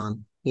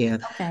Amazon. Yeah.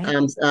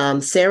 Okay.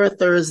 Sarah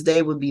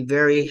Thursday would be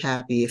very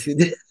happy if you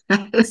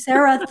did.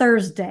 Sarah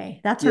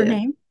Thursday. That's her Yeah.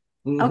 name.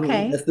 That's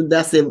Okay.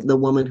 the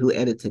woman who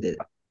edited it.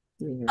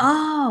 Yeah.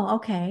 Oh,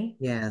 okay.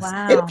 Yes.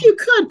 And if Wow. you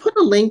could put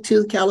a link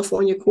to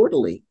California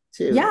Quarterly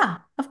too. Yeah,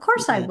 of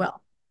course I Yeah.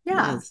 will.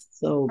 Yeah. Yes.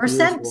 So Or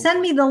beautiful.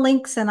 send me the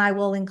links and I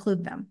will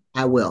include them.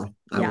 I will.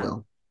 I Yeah.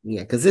 will.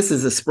 Yeah, because this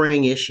is a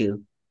spring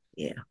issue.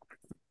 Yeah.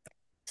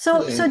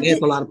 So Yeah. There's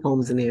a lot of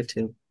poems in there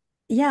too.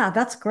 yeah,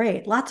 that's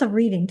great. Lots of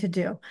reading to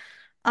do.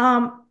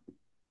 Um,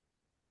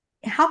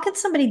 how can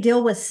somebody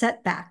deal with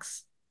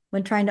setbacks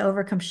when trying to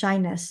overcome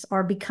shyness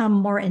or become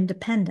more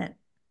independent?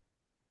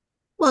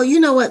 Well, you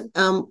know what?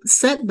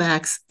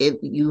 Setbacks,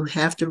 you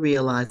have to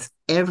realize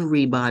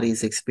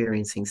everybody's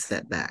experiencing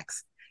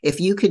setbacks. If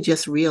you could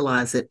just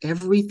realize that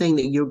everything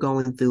that you're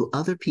going through,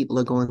 other people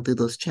are going through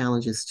those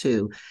challenges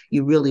too,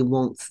 you really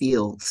won't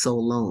feel so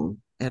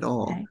alone at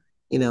all. Okay.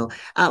 You know,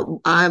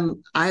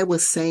 I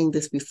was saying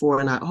this before,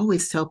 and I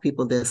always tell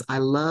people this. I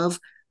love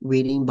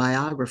reading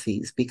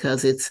biographies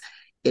because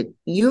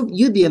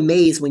you'd be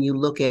amazed when you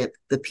look at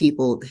the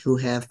people who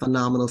have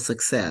phenomenal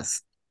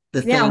success, the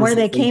Yeah, and things where that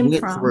they they came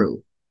went from.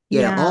 through.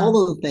 Yeah, Yeah,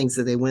 all of the things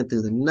that they went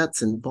through, the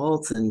nuts and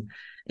bolts and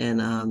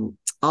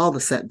all the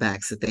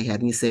setbacks that they had.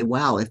 And you say,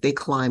 wow, if they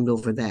climbed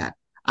over that,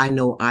 I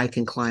know I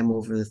can climb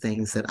over the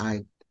things that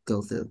I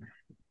go through.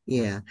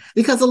 Yeah.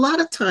 Because a lot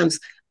of times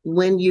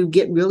when you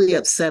get really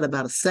upset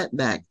about a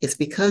setback, it's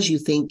because you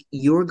think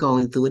you're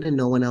going through it and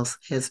no one else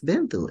has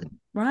been through it,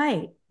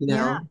 right. you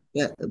Yeah.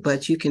 know?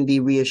 But you can be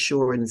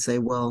reassured and say,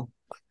 well,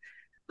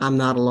 I'm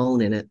not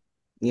alone in it,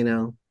 you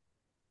know?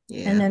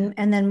 Yeah.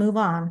 And then move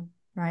on,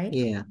 right?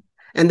 Yeah.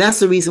 And that's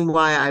the reason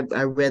why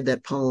I read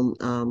that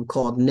poem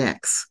called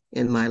Next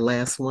in my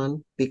last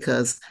one,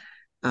 because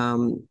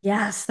um,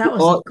 Yes, that was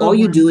a all good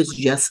you do one. is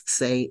just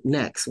say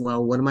next.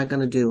 Well, what am I going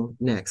to do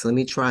next? Let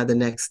me try the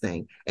next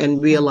thing and Yeah.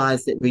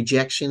 realize that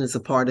rejection is a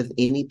part of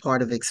any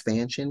part of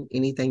expansion,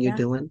 anything you're Yeah.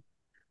 doing.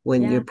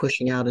 When you're Yeah.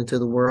 pushing out into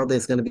the world,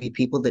 there's going to be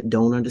people that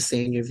don't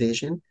understand your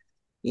vision.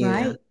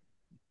 Yeah. Right.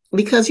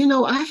 Because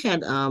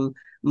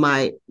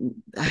my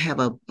I have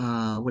a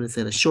what is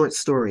it, a short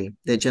story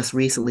that just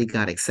recently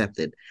got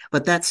accepted,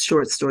 but that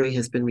short story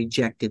has been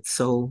rejected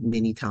so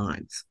many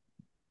times,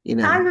 you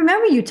I know.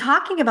 remember you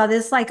talking about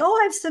this, like,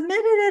 oh, I've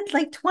submitted it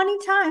like 20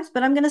 times,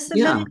 but I'm going to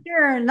submit Yeah. it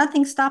here and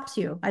nothing stops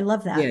you. I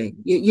love Yeah, that.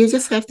 you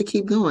just have to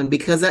keep going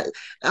because I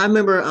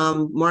remember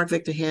Mark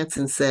Victor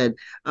Hansen said,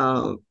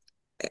 um,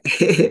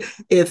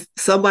 if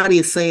somebody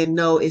is saying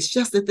no, it's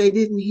just that they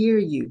didn't hear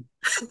you.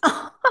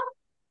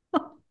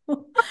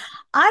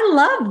 I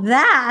love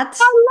that.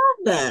 I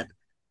love that.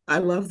 I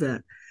love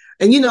that.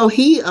 And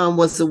he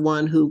was the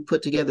one who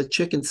put together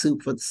Chicken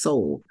Soup for the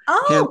Soul.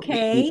 Oh, Him and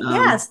okay.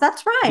 Yes,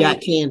 that's Jack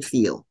right.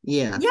 Canfield.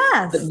 Yeah. But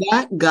Yes,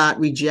 that got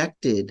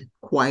rejected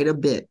quite a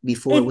bit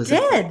before it it was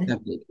did.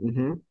 accepted.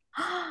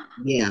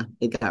 Yeah,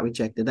 it got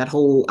rejected. That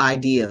whole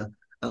idea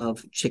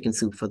of Chicken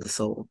Soup for the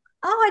Soul.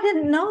 Oh, I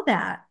didn't know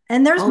that.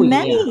 And there's Oh yeah.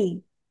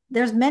 many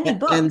And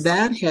books.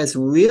 that has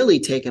really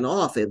taken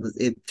off.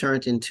 It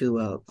turned into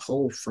a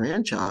whole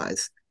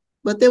franchise.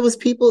 But there was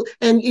people,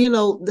 and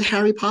the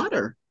Harry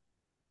Potter,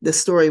 the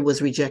story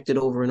was rejected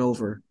over and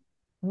over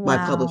by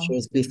Wow.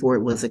 publishers before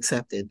it was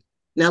accepted.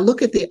 Now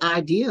look at the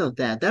idea of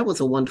that. That was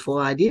a wonderful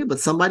idea, but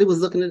somebody was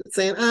looking at it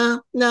saying,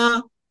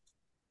 no,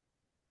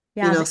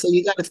 Yeah, so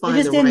you got to they find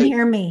just the didn't right,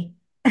 hear me.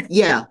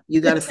 yeah,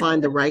 you got to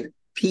find the right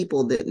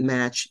people that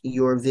match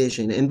your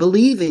vision and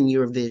believe in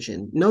your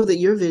vision. Know that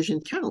your vision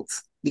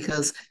counts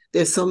because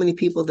there's so many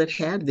people that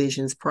had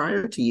visions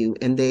prior to you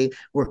and they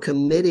were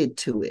committed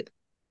to it.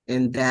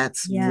 And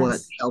that's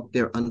what Yes, helped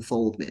their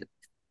unfoldment.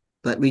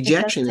 But it does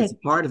rejection is take,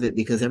 a part of it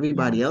because yeah,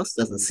 everybody else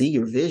doesn't see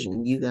your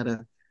vision. You got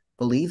to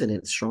believe in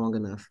it strong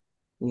enough,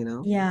 you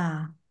know?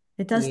 yeah,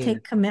 it does Yeah.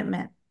 take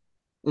commitment.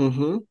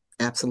 Mm-hmm.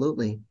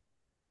 Absolutely.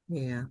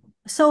 Yeah.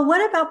 So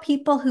what about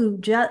people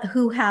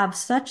who have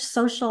such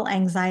social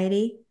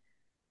anxiety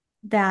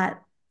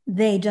that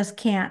they just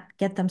can't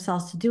get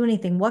themselves to do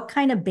anything? What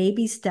kind of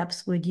baby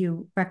steps would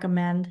you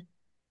recommend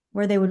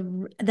where they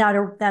would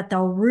that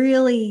they'll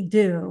really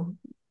do,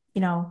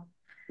 you know?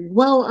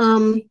 Well,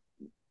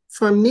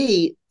 for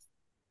me,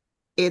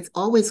 it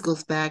always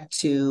goes back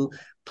to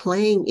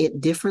playing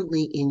it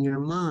differently in your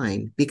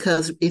mind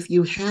because if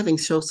you're having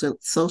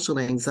social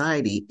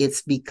anxiety,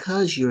 it's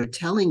because you're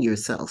telling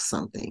yourself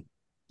something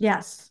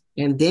Yes.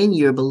 and then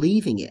you're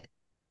believing it.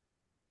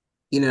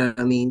 You know what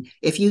I mean?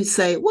 If you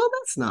say, well,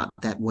 that's not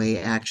that way,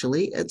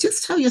 actually,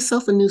 just tell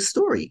yourself a new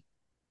story.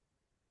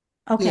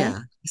 Okay. Yeah,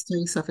 just tell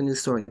yourself a new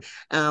story.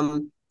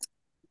 Um,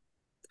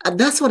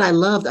 that's what I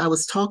loved. I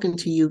was talking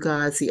to you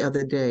guys the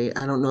other day.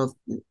 I don't know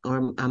if,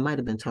 or I might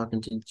have been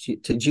talking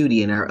to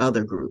Judy in our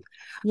other group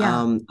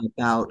Yeah.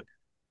 about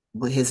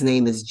well, his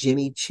name is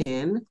Jimmy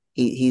Chin.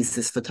 He's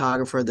this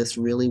photographer that's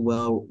really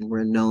well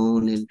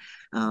renowned,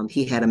 and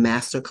he had a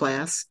master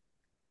class,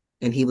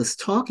 and he was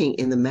talking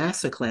in the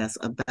master class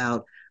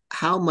about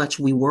how much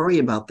we worry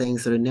about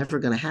things that are never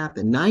going to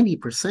happen.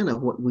 90%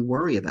 of what we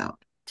worry about,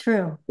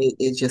 True.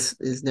 it just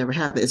is never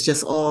happened. It's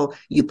just all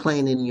you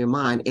playing in your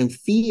mind. And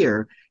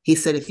fear, he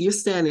said, if you're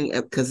standing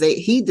up, because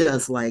he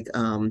does like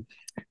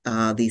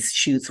these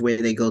shoots where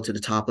they go to the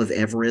top of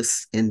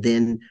Everest and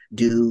then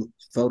do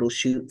photo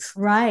shoots,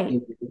 Right.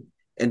 you know,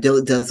 and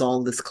does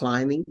all this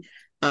climbing.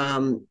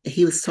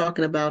 He was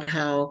talking about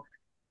how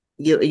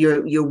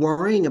you're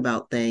worrying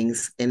about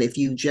things, and if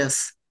you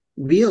just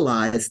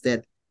realize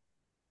that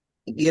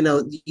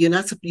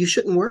you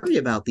shouldn't worry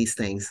about these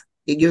things.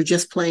 You're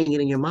just playing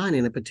it in your mind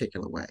in a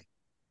particular way.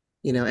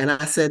 And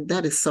I said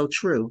that is so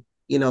true.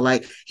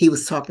 Like he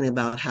was talking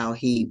about how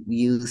he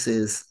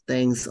uses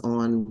things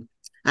on.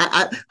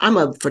 I'm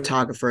a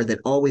photographer that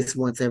always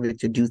wants everything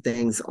to do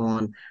things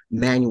on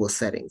manual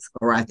settings,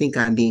 or I think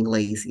I'm being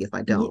lazy if I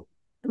Y- don't.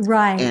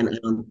 Right.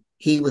 And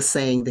he was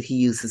saying that he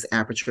uses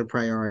aperture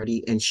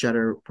priority and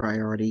shutter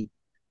priority,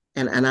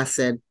 and I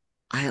said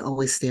I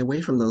always stay away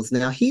from those.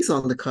 Now he's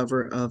on the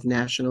cover of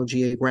National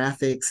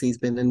Geographics. He's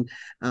been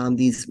in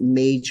these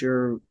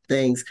major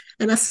things,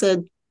 and I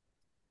said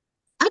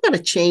I got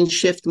to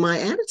shift my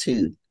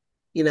attitude,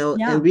 and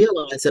Yeah.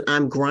 realize that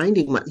I'm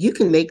grinding you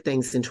can make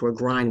things into a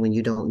grind when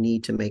you don't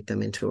need to make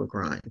them into a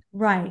grind.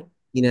 Right.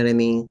 You know what I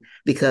mean?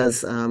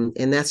 Because, and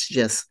that's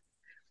just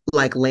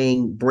like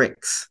laying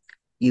bricks.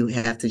 You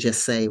have to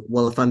just say,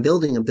 well, if I'm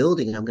building a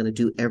building, I'm going to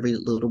do every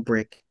little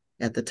brick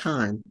at the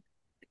time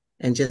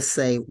and just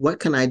say, what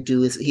can I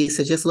do? He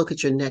said, just look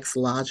at your next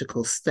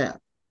logical step.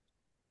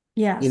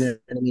 You Yes. know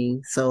what I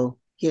mean? So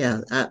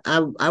yeah,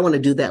 I want to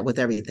do that with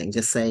everything.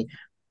 Just say,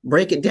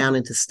 break it down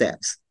into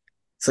steps.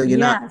 So you're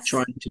not Yes.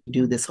 trying to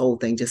do this whole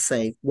thing. Just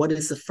say, what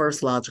is the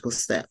first logical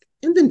step?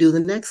 And then do the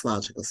next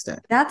logical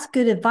step. That's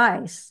good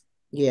advice.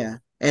 Yeah.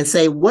 And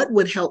say, what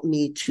would help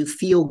me to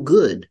feel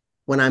good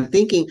when I'm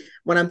thinking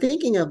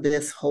of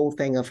this whole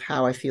thing of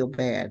how I feel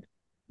bad?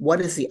 What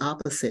is the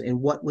opposite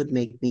and what would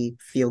make me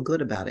feel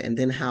good about it? And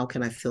then how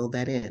can I fill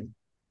that in?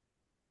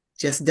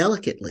 Just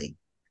delicately,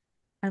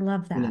 I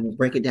love that.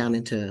 break it down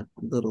into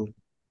little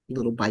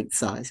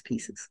bite-sized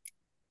pieces.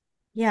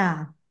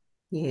 Yeah.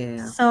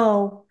 Yeah.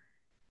 So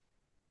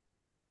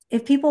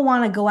if people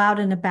want to go out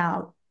and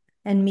about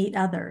and meet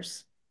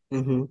others,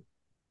 Mm-hmm.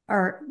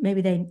 or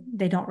maybe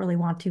they don't really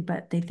want to,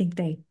 but they think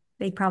they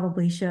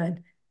probably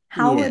should,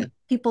 how Yeah. would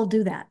people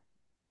do that?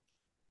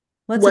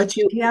 What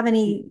you Do you have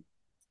any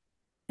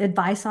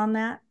advice on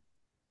that?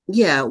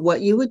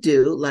 what you would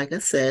do, like I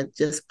said,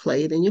 just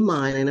play it in your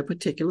mind in a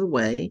particular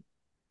way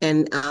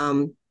and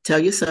tell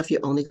yourself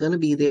you're only going to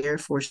be there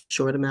for a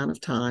short amount of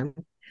time.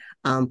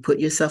 Put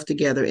yourself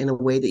together in a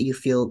way that you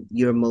feel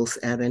you're most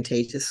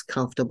advantageous,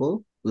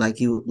 comfortable, like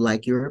you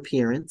like your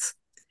appearance,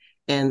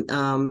 and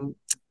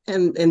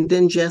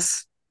then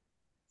just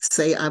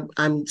say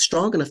I'm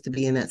strong enough to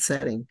be in that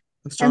setting.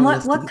 I'm And strong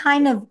enough to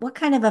be. what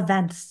kind of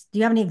events? Do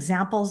you have any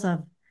examples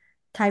of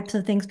types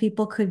of things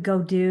people could go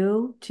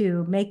do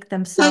to make Like,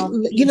 themselves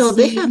be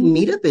they have seen?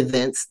 meetup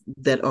events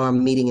that are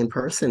meeting in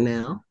person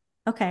now.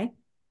 Okay.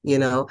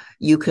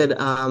 You could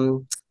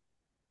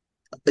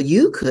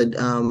You could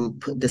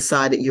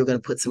decide that you're going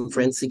to put some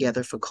friends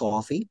together for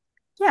coffee,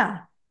 Yeah.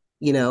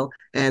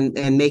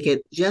 and make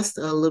it just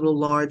a little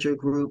larger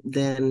group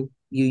than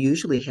you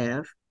usually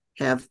have.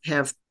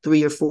 Have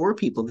 3 or 4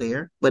 people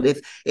there, but if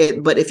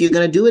you're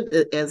going to do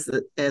it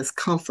as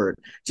comfort,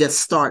 just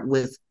start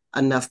with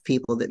enough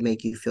people that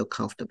make you feel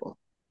comfortable.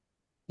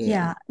 Yeah.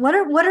 Yeah.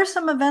 What are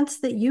some events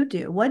that you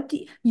do?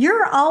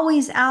 You're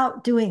always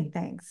out doing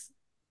things.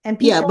 And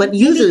Yeah, people, but maybe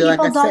usually, like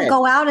people I don't said,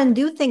 go out and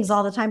do things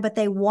all the time, but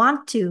they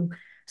want to.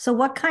 So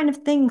what kind of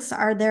things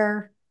are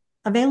there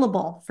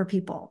available for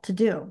people to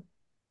do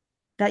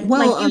that like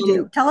well, you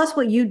do? Tell us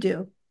what you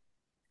do.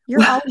 You're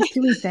well, always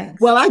doing things.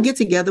 well, I get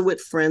together with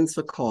friends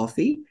for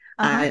coffee.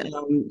 Uh-huh.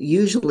 I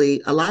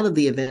usually a lot of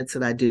the events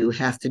that I do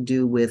have to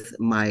do with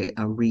my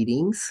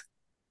readings,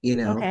 you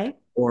know, Okay.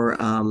 or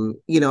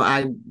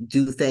I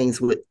do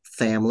things with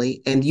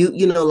family, and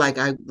like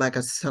I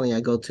was telling you,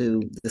 I go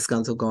to the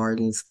Scunzel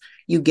Gardens.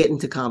 You get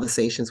into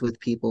conversations with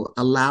people.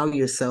 Allow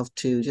yourself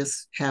to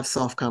just have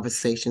soft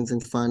conversations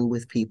and fun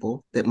with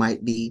people that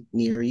might be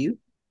near you.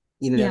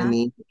 You know what I Yeah.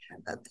 mean?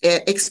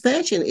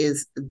 Expansion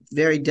is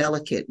very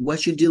delicate.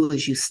 What you do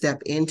is you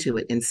step into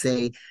it and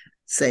say,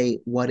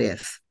 what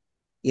if?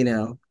 You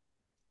know,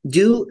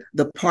 do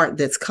the part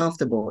that's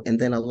comfortable and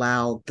then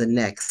allow the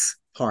next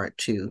part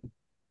to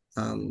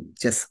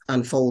just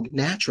unfold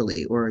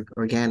naturally or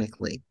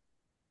organically.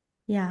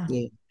 Yeah.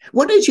 Yeah.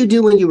 What did you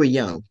do when you were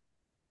young?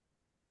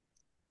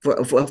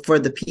 For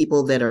the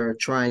people that are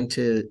trying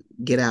to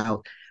get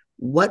out,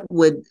 what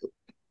would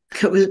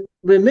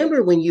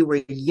remember when you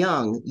were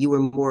young, you were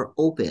more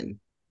open.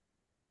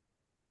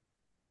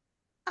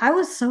 I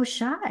was so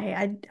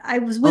shy. I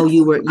was Oh, with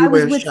you I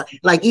was were shy. with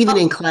Like even oh,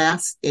 in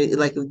class,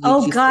 like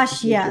oh you said,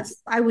 gosh,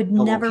 yes. I would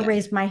oh, never okay,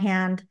 raise my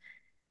hand.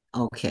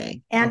 And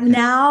okay.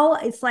 now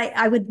it's like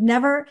I would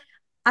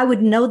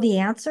know the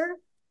answer.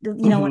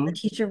 When the Mm-hmm.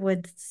 teacher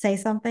would say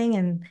something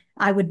and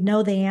I would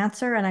know the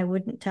answer and I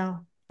wouldn't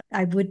tell.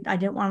 I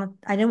didn't want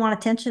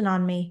attention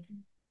on me.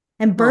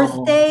 And Oh,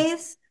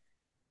 birthdays,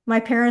 my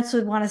parents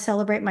would want to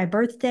celebrate my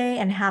birthday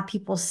and have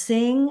people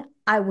sing.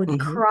 I would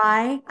mm-hmm.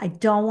 cry. I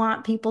don't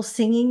want people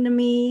singing to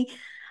me.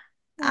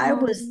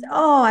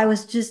 Oh, I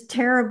was just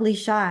terribly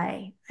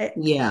shy.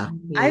 yeah,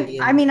 yeah, I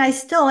yeah. mean, I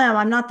still am.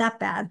 I'm not that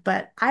bad,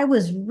 but I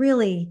was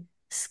really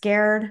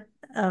scared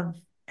of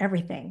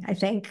everything, I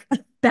think,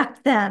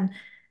 back then.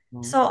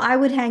 So I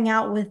would hang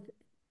out with,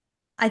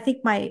 I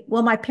think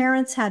my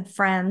parents had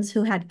friends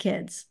who had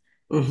kids.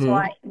 So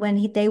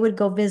Mm-hmm. they would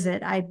go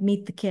visit, I'd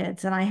meet the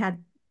kids, and I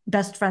had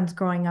best friends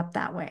growing up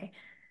that way.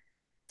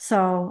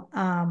 So,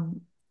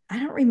 I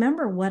don't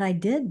remember what I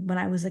did when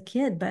I was a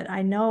kid, but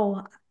I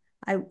know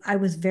I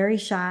was very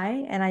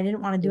shy and I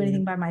didn't want to do Yeah.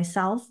 anything by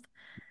myself.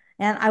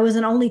 And I was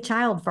an only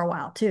child for a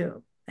while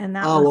too. And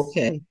Oh,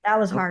 okay, that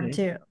was hard okay.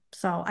 too.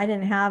 So I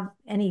didn't have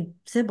any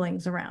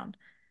siblings around.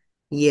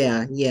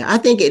 Yeah, yeah. I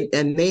think it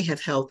may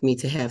have helped me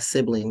to have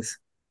siblings,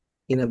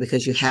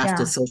 because you have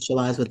to Yeah.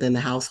 socialize within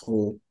the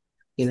household,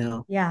 you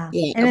know. Yeah.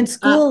 Yeah, And in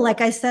school, like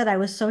I said, I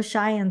was so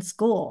shy in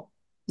school.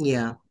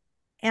 yeah,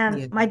 And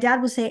yeah. my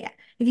dad would say,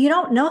 if you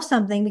don't know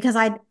something, because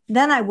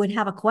then I would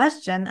have a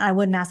question and I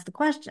wouldn't ask the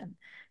question.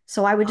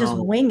 So I would just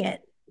Oh, wing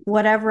it.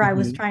 Whatever I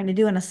was mhm. trying to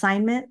do, an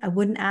assignment, I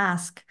wouldn't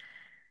ask.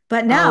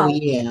 But Oh,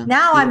 yeah,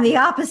 now yeah. I'm the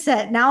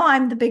opposite. Now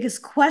I'm the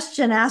biggest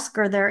question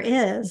asker there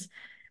is.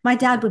 My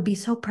dad would be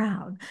so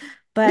proud.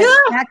 But Yeah.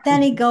 back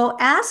then he'd go,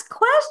 ask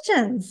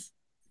questions.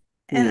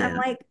 And I'm Yeah,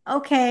 like,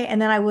 okay. And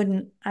then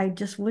I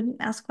just wouldn't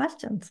ask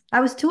questions.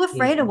 I was too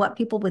afraid of yeah, what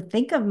people would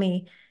think of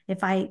me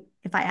if I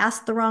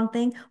asked the wrong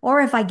thing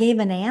or if I gave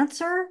an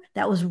answer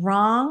that was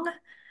wrong.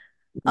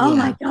 Oh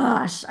my yeah,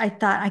 gosh. I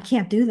thought I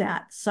can't do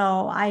that.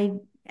 So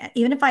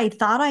even if I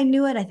thought I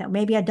knew it, I thought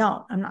maybe I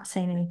don't. I'm not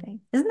saying anything.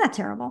 Isn't that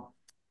terrible?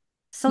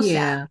 So sad.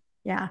 yeah,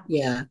 Yeah.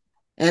 yeah.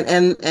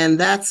 And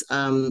that's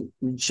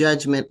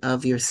judgment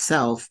of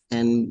yourself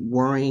and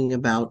worrying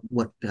about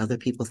what other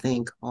people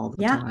think all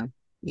the Yeah. time.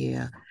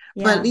 Yeah.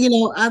 But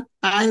Yeah.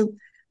 I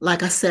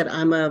like I said,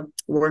 I'm a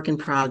work in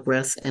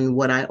progress, and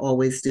what I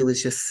always do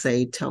is just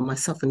tell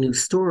myself a new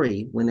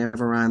story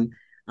whenever I'm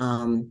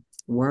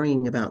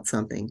worrying about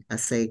something. I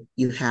say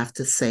you have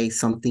to say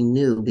something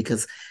new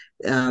because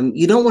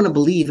you don't want to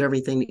believe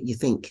everything that you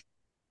think.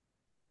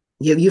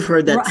 You've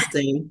heard that Right.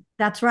 saying?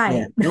 That's Yeah.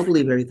 right. Don't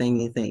believe everything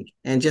you think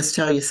and just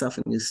tell yourself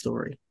a new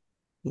story.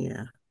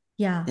 Yeah.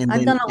 Yeah. And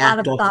I've then done a lot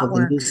act of off thought of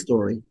the new work.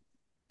 story.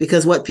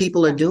 Because what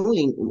people are Yeah.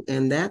 doing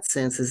in that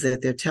sense is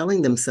that they're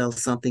telling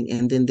themselves something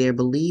and then they're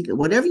believing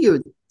whatever you're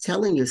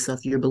telling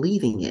yourself, you're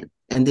believing it.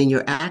 And then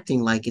you're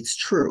acting like it's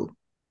true. You know?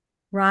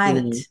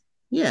 Right.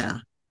 Yeah.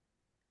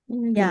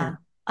 Yeah. Yeah.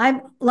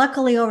 I've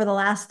luckily over the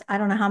last, I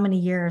don't know how many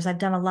years, I've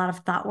done a lot of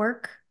thought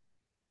work.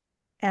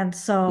 And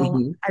so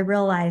Hmm. I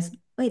realized,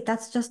 wait,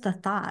 that's just a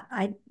thought.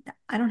 I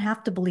don't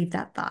have to believe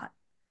that thought.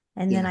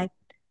 And then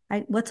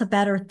Yeah. what's a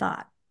better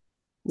thought?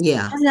 It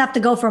Yeah. doesn't have to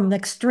go from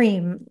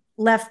extreme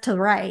left to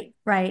right,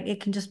 right?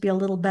 It can just be a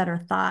little better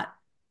thought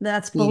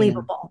that's Yeah.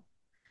 believable.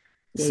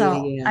 Yeah. Yeah.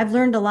 So Yeah. I've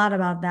learned a lot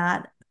about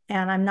that,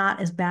 and I'm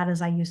not as bad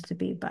as I used to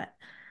be, but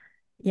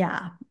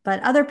Yeah,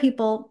 but other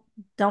people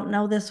don't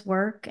know this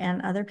work,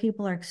 and other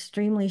people are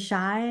extremely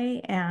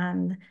shy,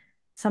 and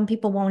some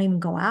people won't even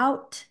go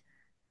out.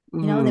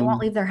 They won't Mm,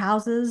 leave their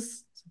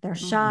houses. They're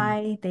mm,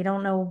 shy. They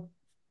don't know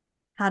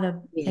how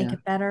to make yeah.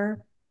 it better.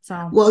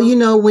 So, Well,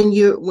 when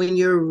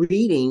you're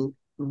reading,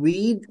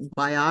 read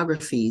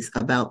biographies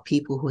about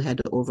people who had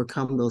to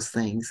overcome those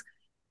things,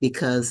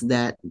 because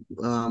that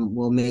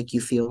will make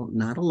you feel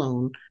not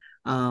alone.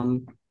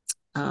 Um,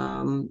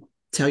 um,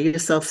 Tell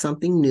yourself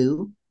something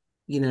new.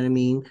 You know what I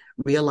mean?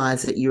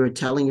 Realize that you're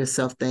telling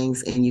yourself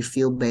things and you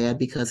feel bad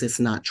because it's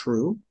not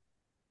true.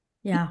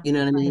 yeah, You know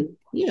what I right. mean?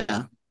 Yeah,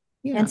 And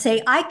yeah,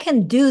 say, I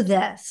can do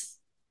this.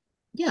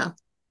 yeah,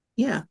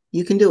 yeah.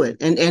 You can do it,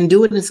 and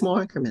do it in small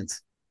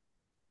increments.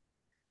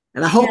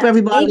 And I hope Yes, baby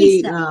everybody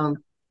step.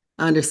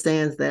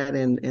 understands that,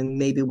 and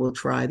maybe we'll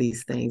try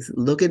these things.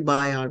 Look at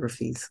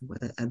biographies.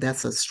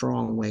 That's a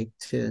strong way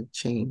to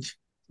change.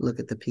 Look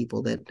at the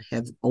people that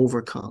have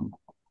overcome.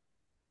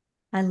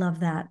 I love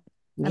that.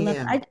 I love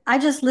Yeah. I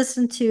just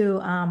listened to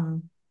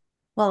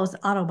well, it was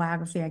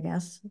autobiography, I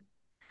guess.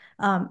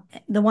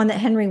 The one that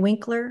Henry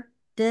Winkler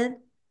did.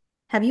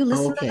 Have you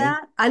listened to Okay.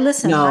 that? I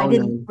listened, I No,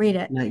 didn't no, read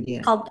it. not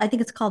yet. Called, I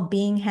think it's called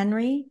Being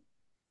Henry.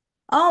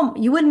 Oh,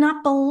 you would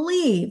not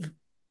believe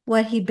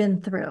what he'd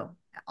been through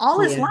all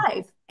his Yeah.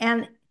 life.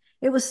 And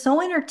it was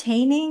so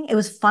entertaining. It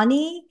was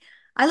funny.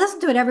 I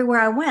listened to it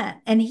everywhere I went.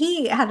 And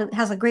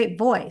has a great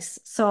voice.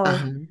 So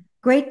Uh-huh.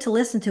 great to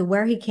listen to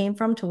where he came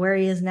from to where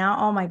he is now.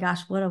 Oh my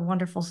gosh, what a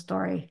wonderful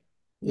story.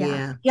 Yeah. If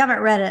Yeah. you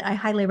haven't read it, I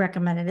highly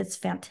recommend it. It's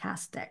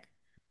fantastic.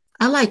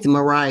 I liked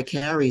Mariah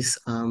Carey's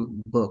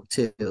book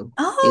too. It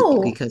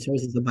Oh, because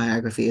hers is a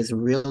biography. It's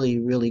really,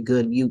 really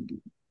good. You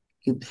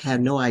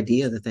have no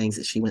idea the things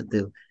that she went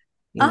through,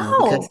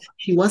 because oh,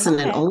 she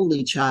wasn't an okay.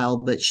 only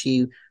child, but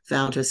she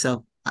found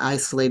herself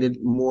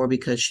isolated more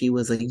because she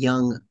was a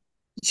young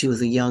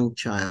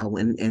child,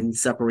 and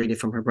separated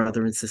from her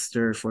brother and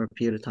sister for a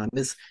period of time.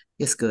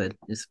 It's good.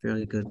 It's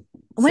really good.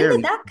 When did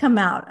Very. that come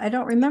out? I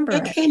don't remember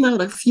It it. came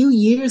out a few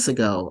years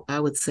ago. I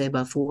would say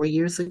about 4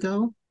 years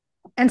ago.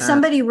 And Uh,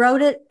 somebody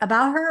wrote it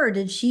about her, or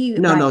did she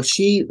no, write no,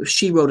 it?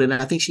 she wrote it.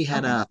 I think she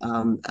had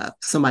Okay.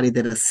 somebody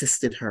that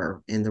assisted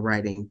her in the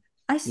writing.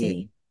 I Yeah,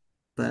 see.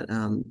 but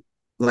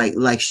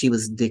like she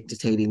was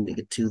dictating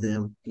it to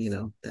them,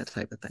 that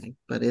type of thing.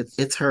 But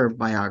it's her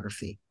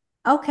biography.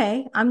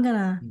 Okay, I'm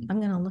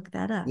gonna look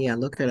that up. Yeah,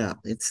 look it up.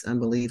 It's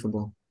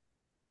unbelievable.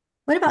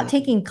 What about Yeah.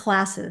 taking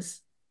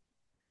classes?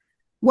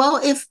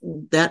 Well, if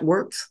that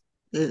works.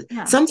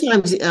 Yeah,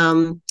 Sometimes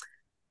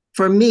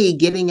for me,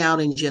 getting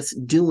out and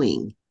just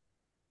doing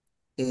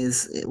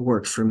it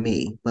works for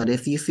me. But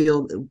if you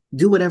feel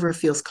do whatever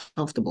feels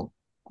comfortable.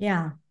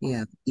 yeah,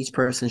 Yeah, each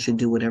person should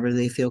do whatever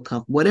they feel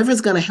comfortable,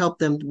 whatever's going to help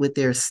them with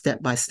their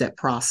step-by-step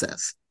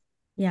process,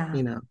 yeah,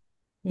 you know.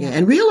 Yeah, yeah,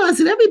 and realize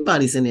that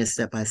everybody's in their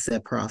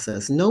step-by-step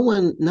process.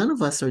 None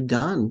of us are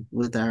done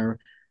with our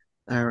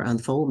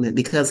unfoldment,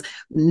 because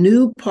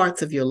new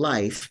parts of your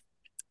life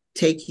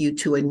take you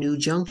to a new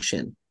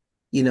junction.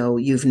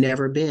 You've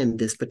never been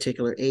this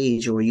particular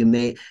age, or you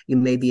may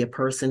be a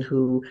person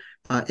who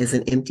is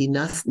an empty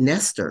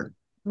nester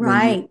when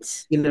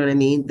right. you know what I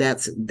mean.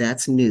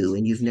 That's new,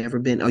 and you've never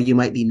been, or you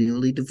might be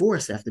newly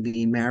divorced after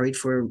being married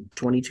for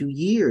 22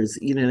 years.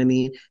 You know what I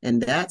mean,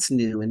 and that's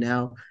new. And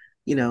now,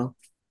 you know,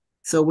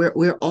 so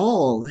we're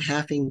all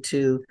having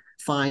to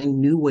find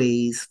new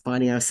ways,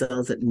 finding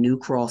ourselves at new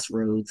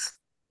crossroads,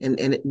 and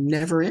it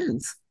never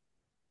ends.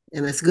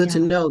 And it's good to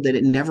Yeah. know that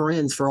it never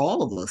ends for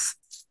all of us,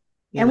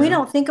 you And we know?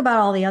 don't think about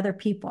all the other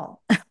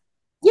people.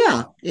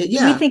 Yeah, We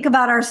yeah. think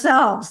about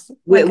ourselves.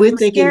 We're, Like, we're I'm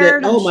thinking that,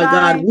 scared, I'm oh my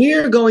God, shy.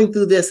 we're going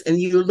through this. And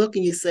you look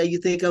and you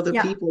think other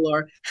Yeah. people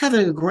are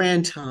having a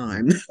grand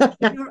time.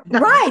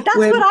 Right. That's what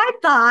When I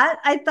thought.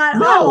 I thought,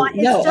 oh, no, it's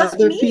no, just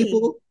other me.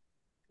 people,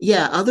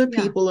 yeah, other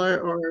Yeah. people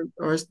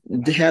are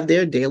have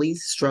their daily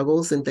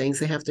struggles and things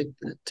they have to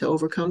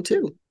overcome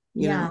too,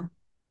 Yeah.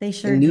 They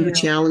sure and new do.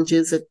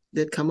 challenges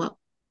that come up,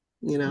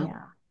 you know.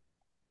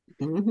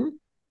 Yeah. hmm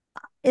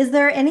Is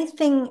there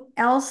anything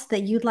else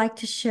that you'd like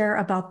to share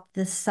about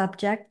this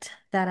subject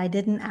that I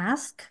didn't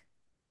ask?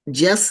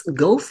 Just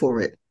go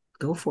for it.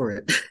 Go for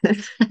it.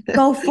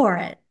 Go for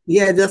it.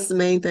 Yeah, that's the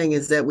main thing,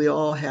 is that we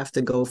all have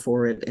to go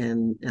for it.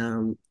 And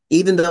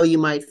even though you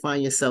might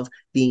find yourself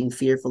being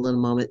fearful in a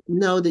moment,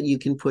 know that you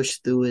can push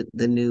through it,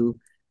 the new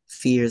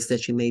fears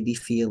that you may be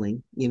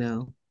feeling.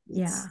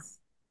 Yeah.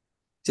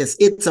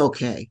 It's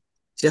okay.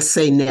 Just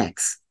say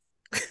next.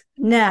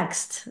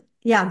 Next.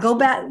 Yeah, go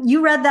back.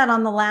 You read that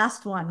on the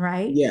last one,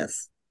 right?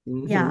 Yes.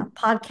 Yeah. hmm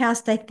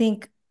Podcast, I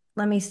think,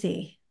 let me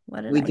see.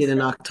 What did We I did in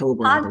say?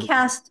 October, I believe.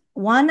 Podcast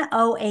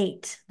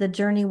 108, The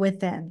Journey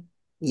Within.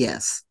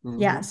 Yes.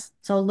 Yes.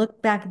 So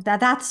look back at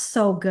that. That's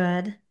so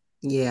good.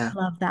 Yeah.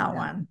 Love that Yeah.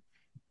 one.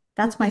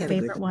 That's We my had a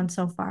good favorite one time.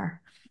 so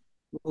far.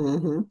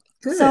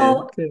 Good.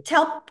 So Good.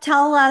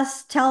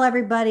 tell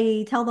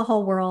everybody, tell the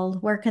whole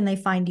world, where can they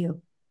find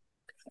you?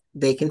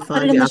 They can I'll put it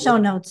find in me. the show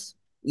notes.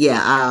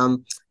 Yeah,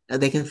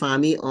 they can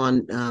find me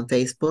on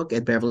Facebook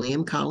at Beverly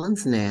M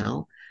Collins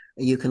now.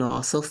 You can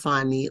also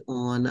find me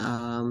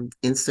on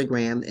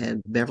Instagram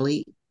at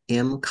Beverly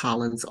M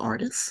Collins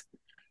Artist,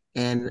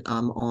 and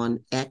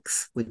on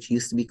X, which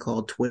used to be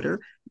called Twitter.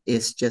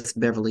 It's just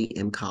Beverly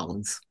M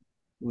Collins.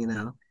 You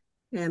know,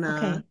 and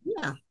Okay.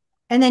 yeah.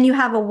 And then you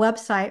have a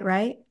website,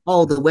 right?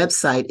 Oh, the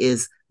website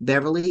is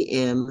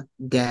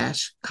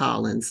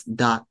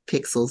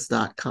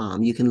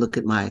beverlym-collins.pixels.com. You can look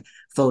at my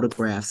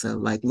photographs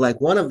of like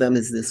one of them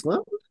is this one.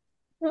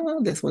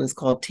 This one is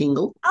called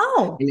Tingle,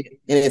 Oh, and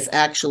it's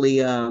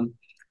actually I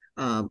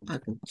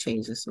can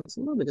change this one a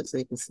little bit so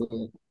you can see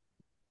it.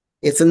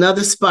 It's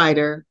another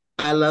spider.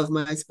 I love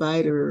my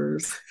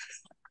spiders.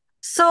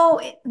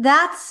 so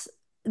that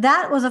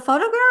was a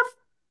photograph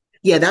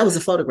Yeah, that was a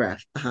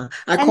photograph. I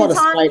and caught a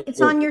spider it's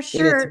on your in its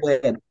shirt.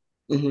 web.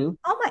 Hmm.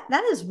 Oh my,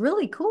 that is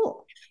really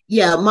cool.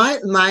 Yeah, my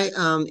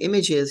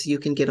images you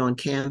can get on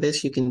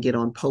canvas, you can get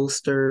on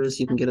posters,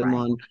 you can That's get them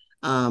right.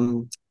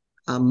 on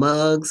um,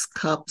 mugs,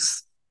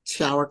 cups,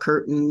 shower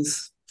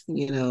curtains,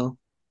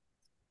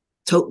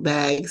 tote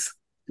bags.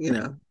 You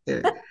know,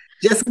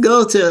 just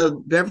go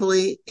to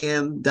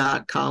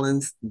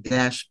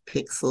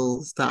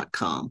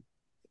beverlym.collins-pixels.com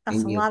That's a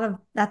and you, lot of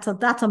that's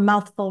a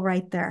mouthful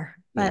right there.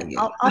 yeah, But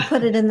yeah, I'll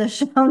put it in the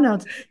show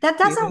notes. That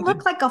doesn't yeah.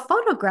 look like a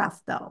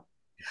photograph though.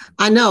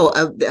 I know.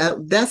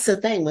 That's the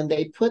thing when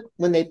they put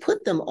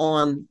them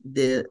on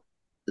the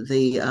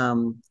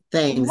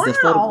things, the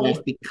photograph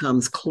Wow.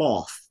 becomes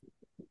cloth,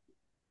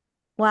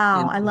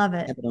 Wow, and I love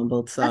it. have it on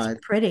both That's sides.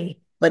 pretty.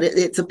 But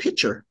it's a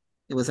picture.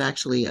 It was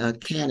actually a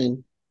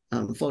Canon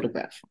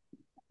photograph.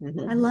 I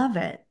Mhm. love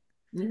it.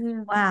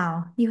 Yeah,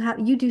 Wow.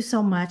 You do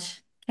so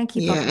much. Can't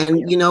keep yeah. up with And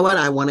you. you know what?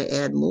 I want to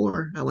add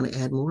more. I want to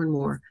add more and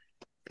more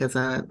because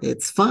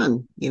it's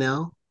fun.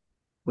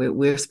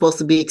 We're supposed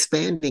to be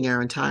expanding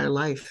our entire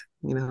life.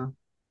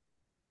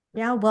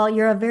 Yeah, well,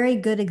 you're a very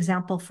good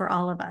example for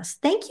all of us.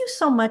 Thank you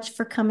so much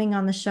for coming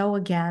on the show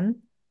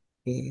again.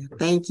 Yeah.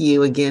 Thank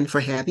you again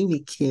for having me,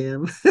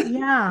 Kim.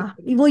 Yeah.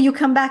 Will you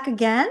come back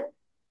again?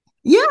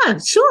 Yeah,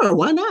 sure.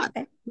 Why not?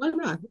 Okay. Why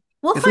not?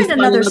 We'll If we find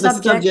find another another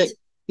subject. subject,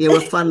 yeah,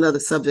 we'll find another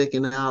subject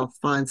and I'll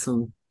find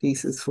some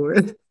pieces for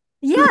it.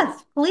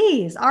 Yes,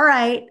 please. All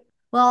right.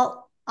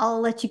 Well, I'll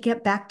let you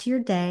get back to your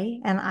day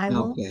and I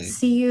will Okay.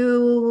 see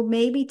you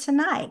maybe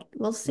tonight.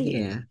 We'll see.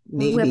 Yeah,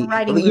 We have a maybe.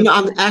 writing Well, group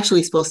I'm tonight.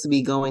 actually supposed to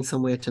be going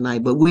somewhere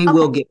tonight, but we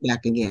will Okay. get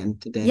back again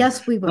today.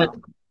 Yes, we But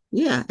will.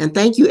 yeah, and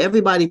thank you,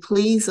 everybody.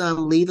 Please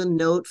leave a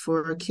note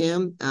for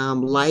Kim,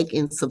 like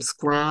and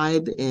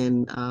subscribe,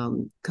 and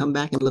come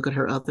back and look at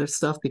her other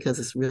stuff because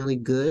it's really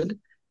good,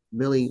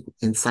 really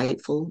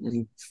insightful.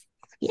 And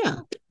yeah,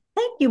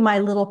 Thank you, my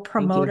little thank you,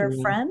 promoter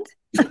everyone. friend.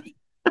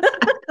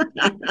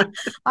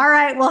 All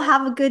right. Well,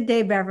 have a good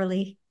day,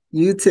 Beverly.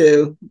 You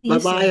too. See Bye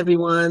you bye, soon.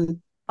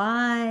 everyone.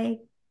 Bye.